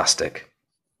fantastic.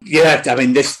 Yeah, I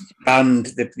mean, this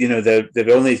band, they've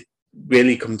only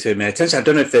really come to my attention. I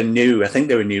don't know if they're new. I think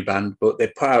they're a new band, but they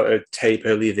put out a tape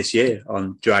earlier this year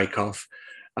on Dry Cough,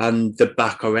 and they're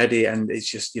back already, and it's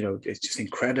just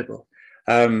incredible.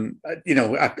 I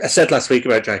said last week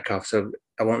about Dry Cough, so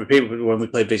I won't repeat it. When we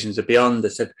played Visions of Beyond, they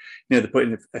said, they're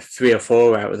putting a 3 or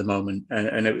 4 out at the moment,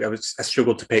 and I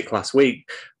struggled to pick last week,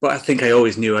 but I think I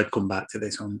always knew I'd come back to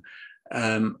this one.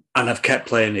 And I've kept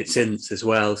playing it since as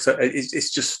well. So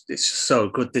it's just so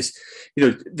good. This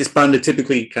band are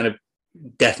typically kind of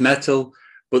death metal,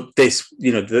 but this,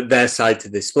 their side to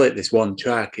this split, this one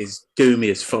track is doomy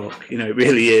as fuck. It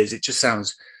really is. It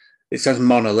sounds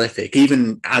monolithic,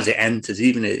 even as it enters,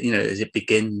 even as it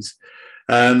begins.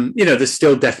 There's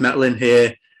still death metal in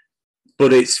here,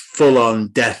 but it's full on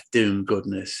death doom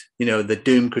goodness. The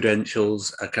doom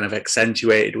credentials are kind of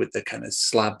accentuated with the kind of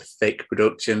slab thick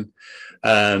production,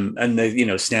 and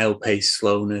the snail pace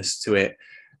slowness to it.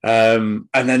 And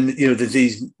then there's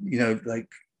these like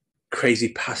crazy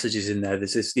passages in there.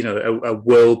 There's this a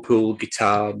whirlpool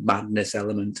guitar madness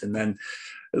element, and then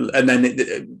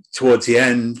towards the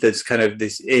end there's kind of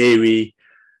this eerie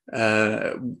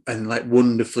and like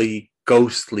wonderfully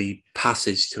ghostly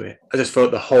passage to it. I just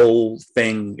thought the whole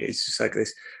thing is just like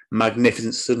this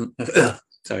magnificent the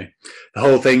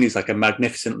whole thing is like a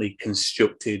magnificently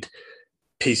constructed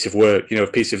piece of work, a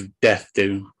piece of death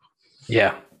doom.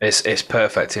 Yeah, it's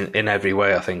perfect in every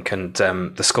way, I think, and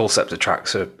the Skull Scepter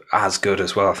tracks are as good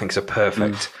as well. I think it's a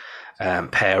perfect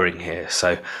pairing here.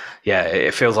 So yeah,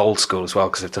 it feels old school as well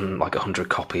because they've done like 100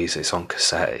 copies. It's on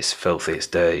cassette. It's filthy. It's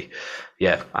dirty.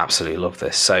 Yeah, absolutely love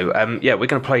this. So we're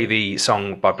going to play the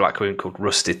song by Black Wound called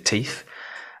Rusted Teeth,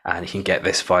 and you can get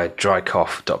this via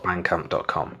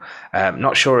drycough.bandcamp.com.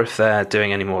 Not sure if they're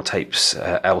doing any more tapes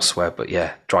elsewhere, but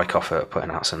yeah, Dry Cough are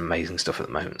putting out some amazing stuff at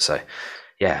the moment. So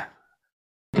yeah.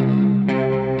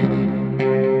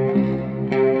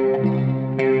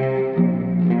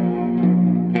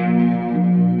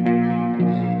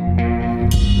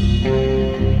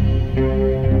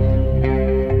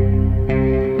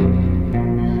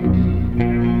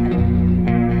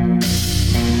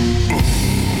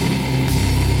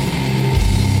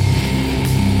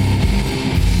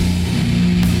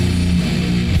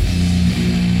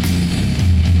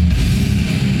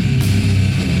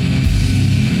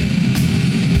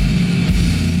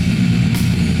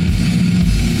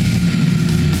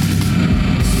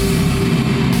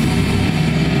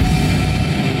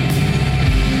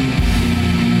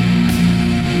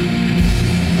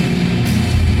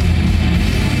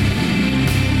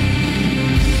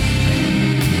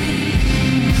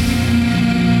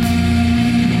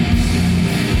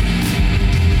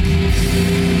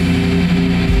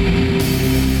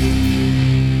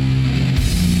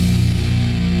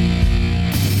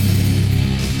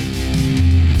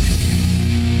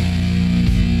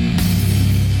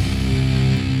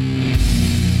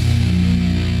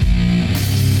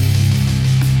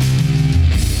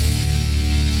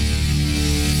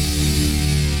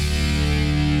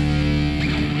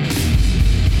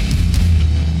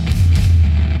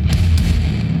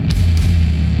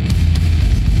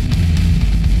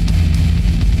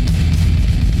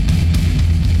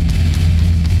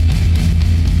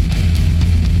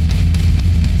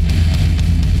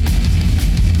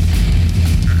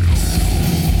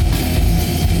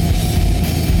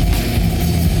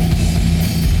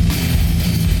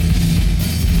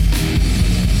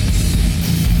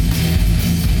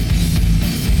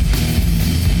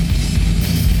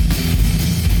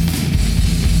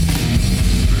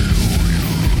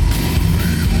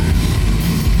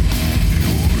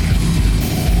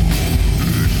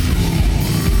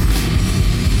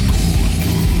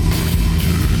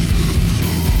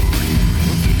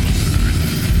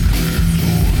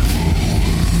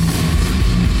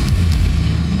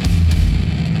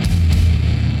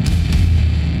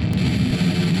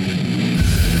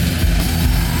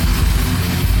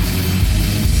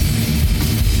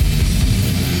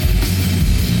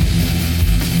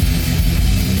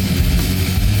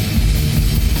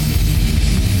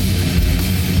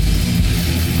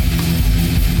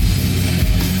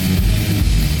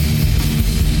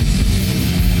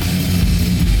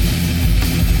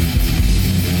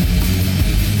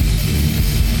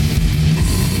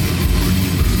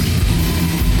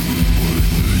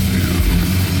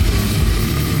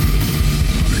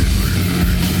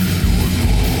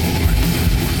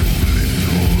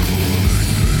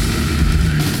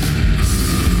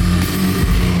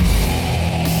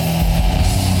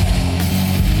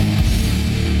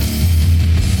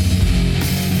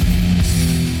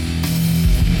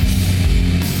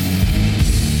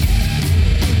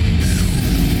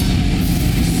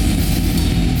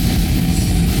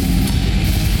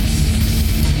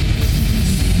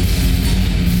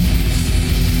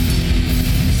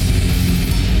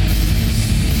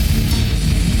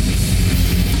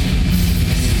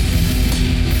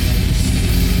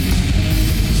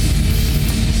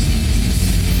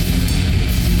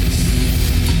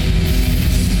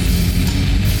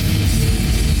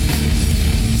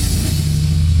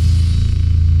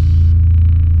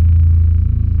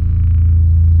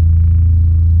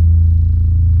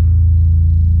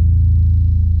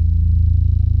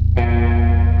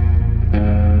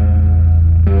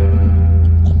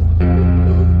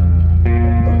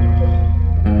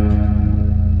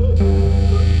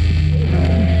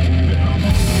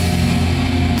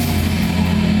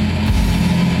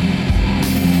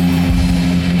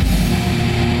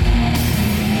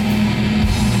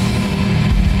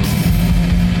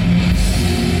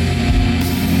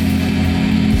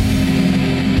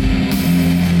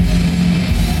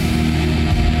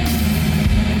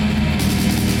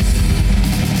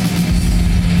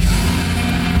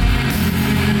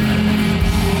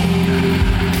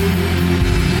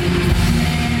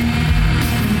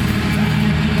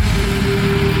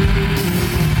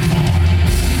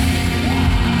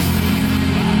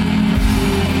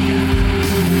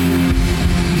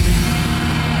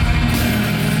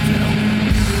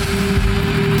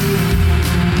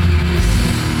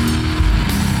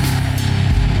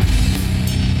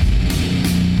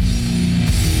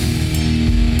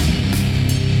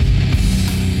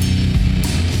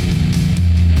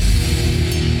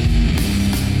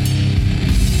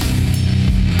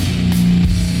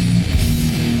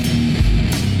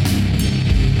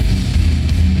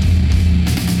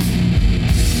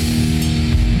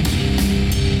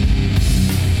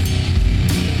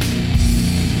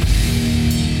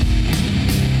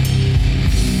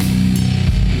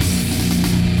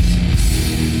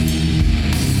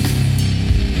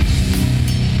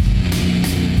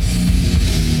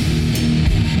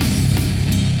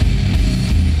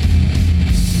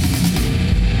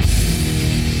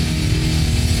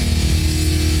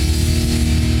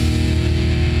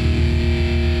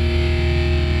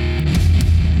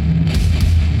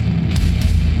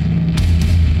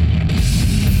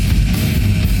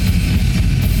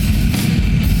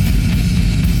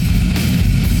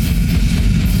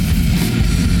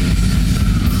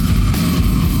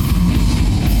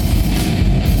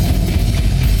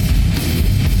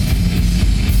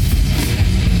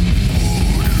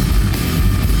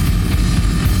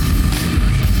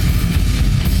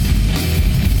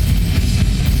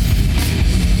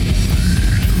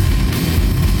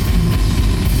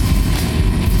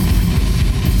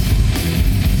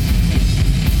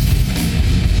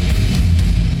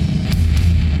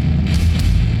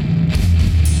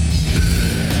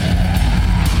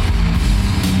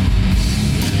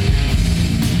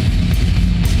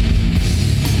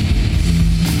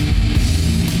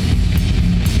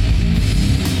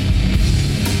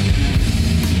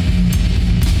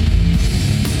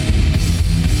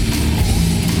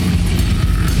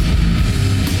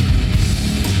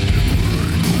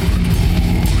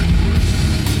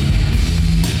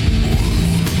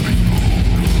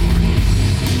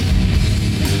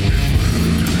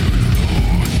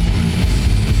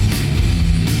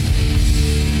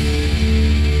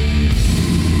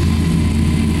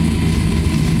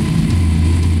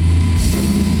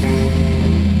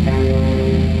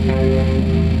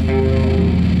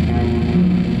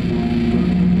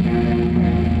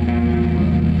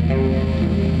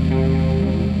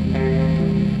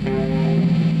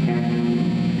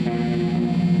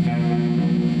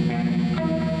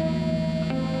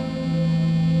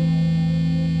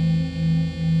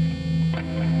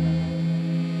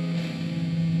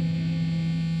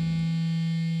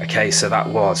 Okay, so that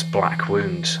was Black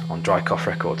Wound on Dry Cough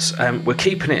Records. We're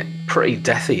keeping it pretty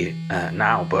deathy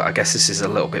now, but I guess this is a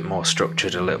little bit more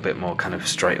structured, a little bit more kind of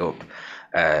straight up,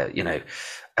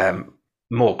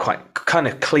 more quite kind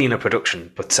of cleaner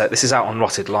production. But this is out on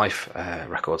Rotted Life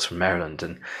Records from Maryland,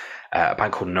 and a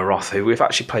band called Noroth, who we've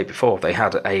actually played before. They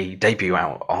had a debut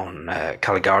out on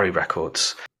Caligari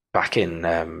Records back in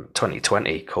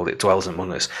 2020 called It Dwells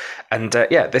Among Us, and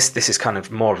this is kind of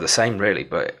more of the same really,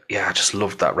 but yeah, I just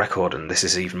loved that record, and this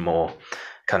is even more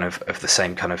kind of the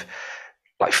same kind of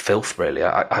like filth really.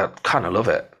 I kind of love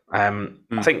it. I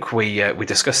think we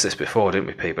discussed this before, didn't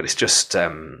we, Pete? But it's just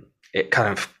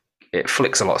it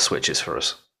flicks a lot of switches for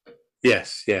us.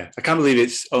 Yes, yeah, I can't believe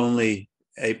it's only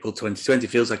April 2020.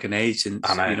 Feels like an age since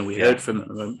we heard from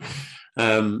them,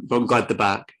 but I'm glad they're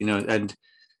back, and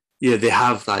yeah, they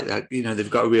have like that. They've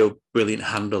got a real brilliant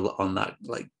handle on that,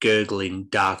 like gurgling,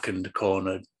 darkened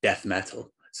corner death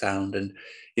metal sound, and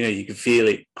you can feel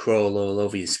it crawl all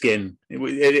over your skin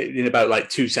in about like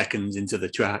 2 seconds into the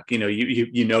track. You know you're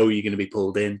going to be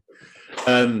pulled in.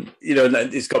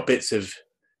 It's got bits of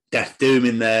death doom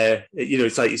in there.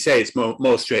 It's like you say, it's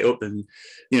more straight up than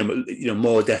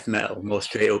more death metal, more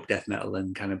straight up death metal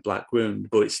than kind of Black Wound,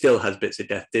 but it still has bits of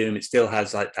death doom. It still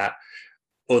has like that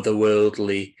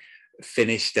otherworldly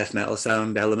Finnish death metal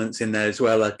sound elements in there as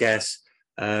well, I guess.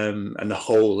 And the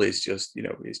whole is just,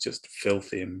 it's just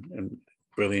filthy and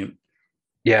brilliant.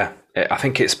 Yeah, I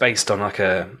think it's based on like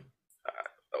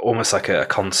almost like a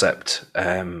concept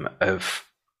of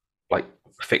like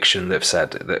fiction they've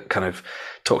said that kind of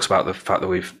talks about the fact that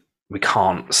we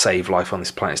can't save life on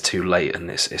this planet. It's too late, and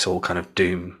it's all kind of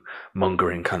doom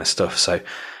mongering kind of stuff. So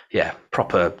yeah,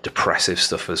 proper depressive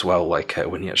stuff as well, like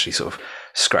when you actually sort of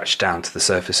scratch down to the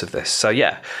surface of this. So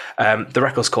yeah, the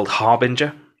record's called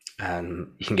Harbinger, and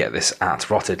you can get this at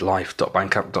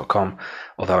rottedlife.bandcamp.com,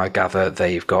 although I gather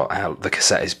they've got the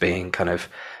cassette is being kind of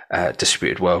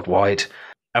distributed worldwide.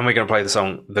 And we're going to play the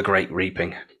song The Great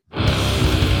Reaping.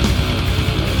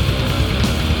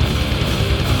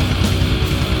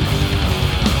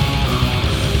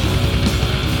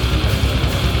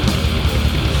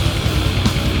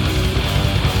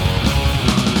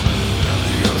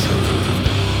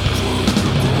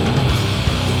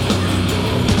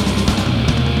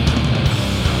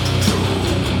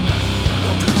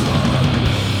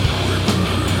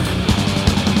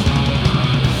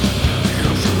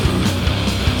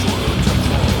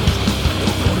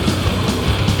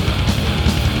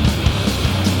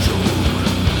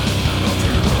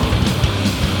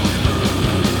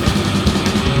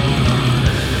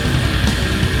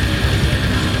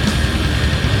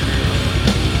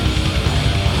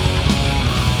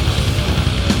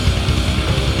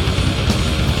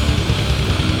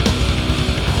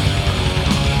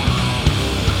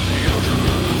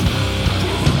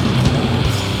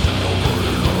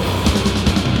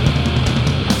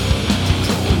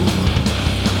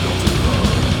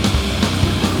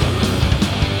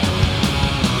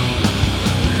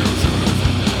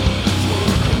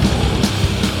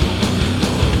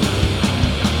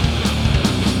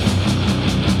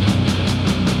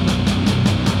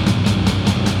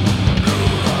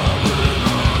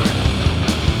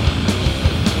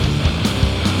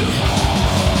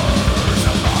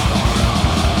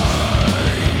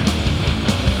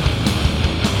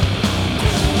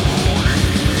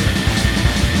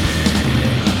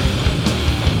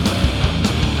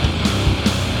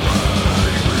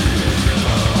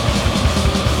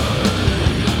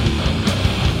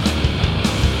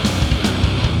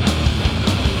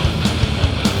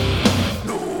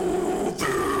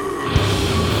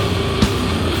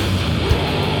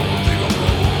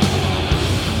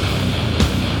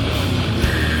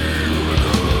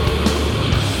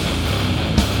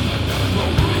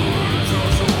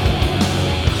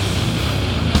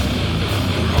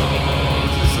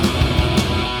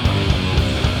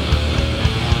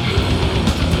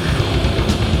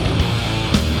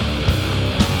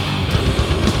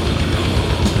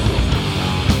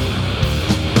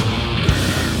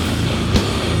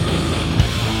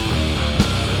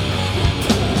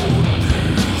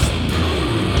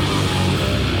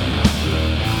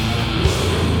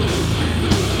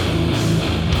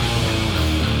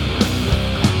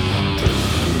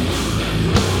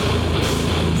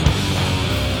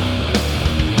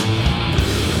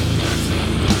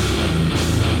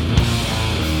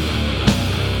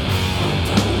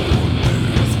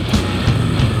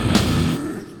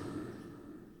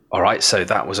 right, so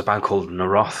that was a band called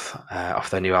Noroth off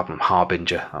their new album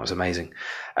Harbinger. That was amazing.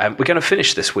 We're going to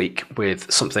finish this week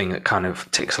with something that kind of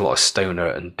ticks a lot of stoner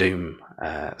and doom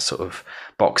sort of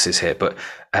boxes here, but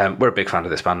we're a big fan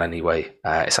of this band anyway.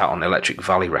 It's out on Electric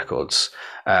Valley Records,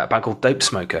 a band called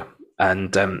Dopesmoker.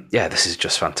 And this is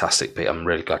just fantastic, Pete. I'm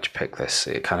really glad you picked this.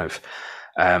 It kind of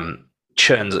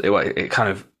churns, it kind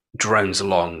of drones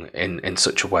along in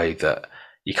such a way that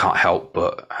you can't help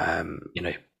but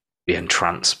be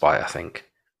entranced by it, I think.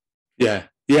 Yeah,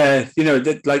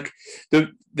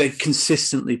 they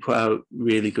consistently put out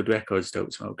really good records,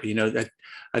 Dopesmoker.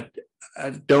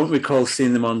 I don't recall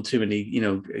seeing them on too many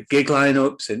gig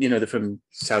lineups, and they're from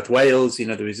South Wales.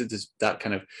 There's that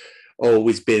kind of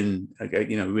always been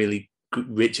really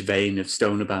rich vein of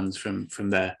stoner bands from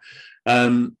there,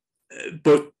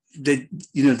 but they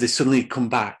suddenly come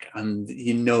back, and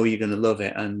you're going to love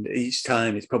it, and each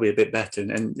time it's probably a bit better,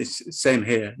 and it's the same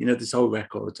here. This whole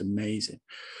record's amazing,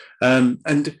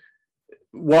 and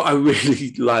what I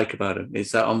really like about them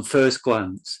is that on first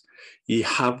glance you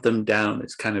have them down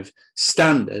as kind of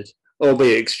standard,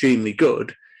 albeit extremely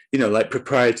good, like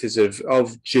proprietors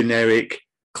of generic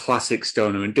classic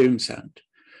stoner and doom sound.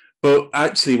 But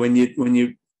actually, when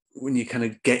you kind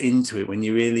of get into it, when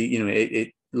you really,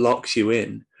 it locks you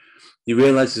in, you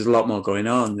realize there's a lot more going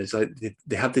on. There's like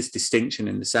they have this distinction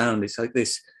in the sound. It's like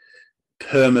this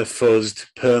perma-fuzzed,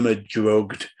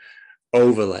 perma-drugged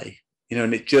overlay,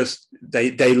 and it just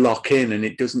they lock in, and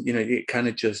it doesn't, it kind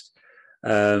of just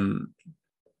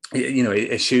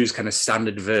it eschews kind of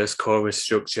standard verse chorus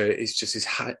structure. It's just this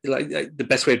like the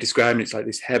best way of describing it's like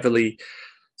this heavily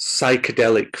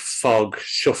psychedelic fog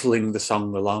shuffling the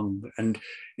song along, and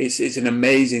it's an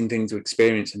amazing thing to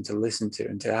experience and to listen to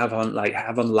and to have on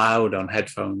loud on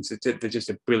headphones. They're just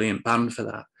a brilliant band for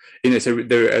that. So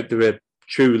they're a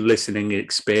true listening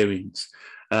experience.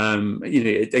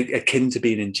 Akin to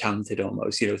being enchanted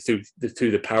almost, through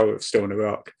the power of stoner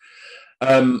rock.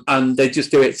 And they just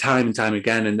do it time and time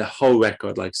again, and the whole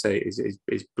record, like I say, is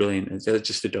brilliant. I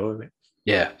just adore it.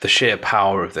 Yeah, the sheer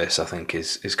power of this, I think,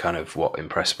 is kind of what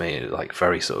impressed me. Like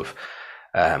very sort of,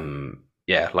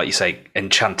 like you say,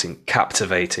 enchanting,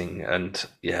 captivating, and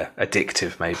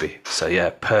addictive maybe.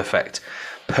 So perfect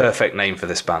name for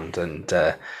this band, and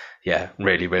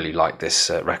really, really like this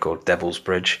record, Devil's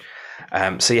Bridge.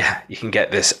 You can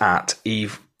get this at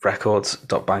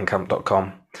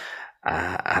everecords.bandcamp.com,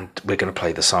 and we're going to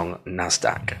play the song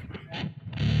NASDAQ.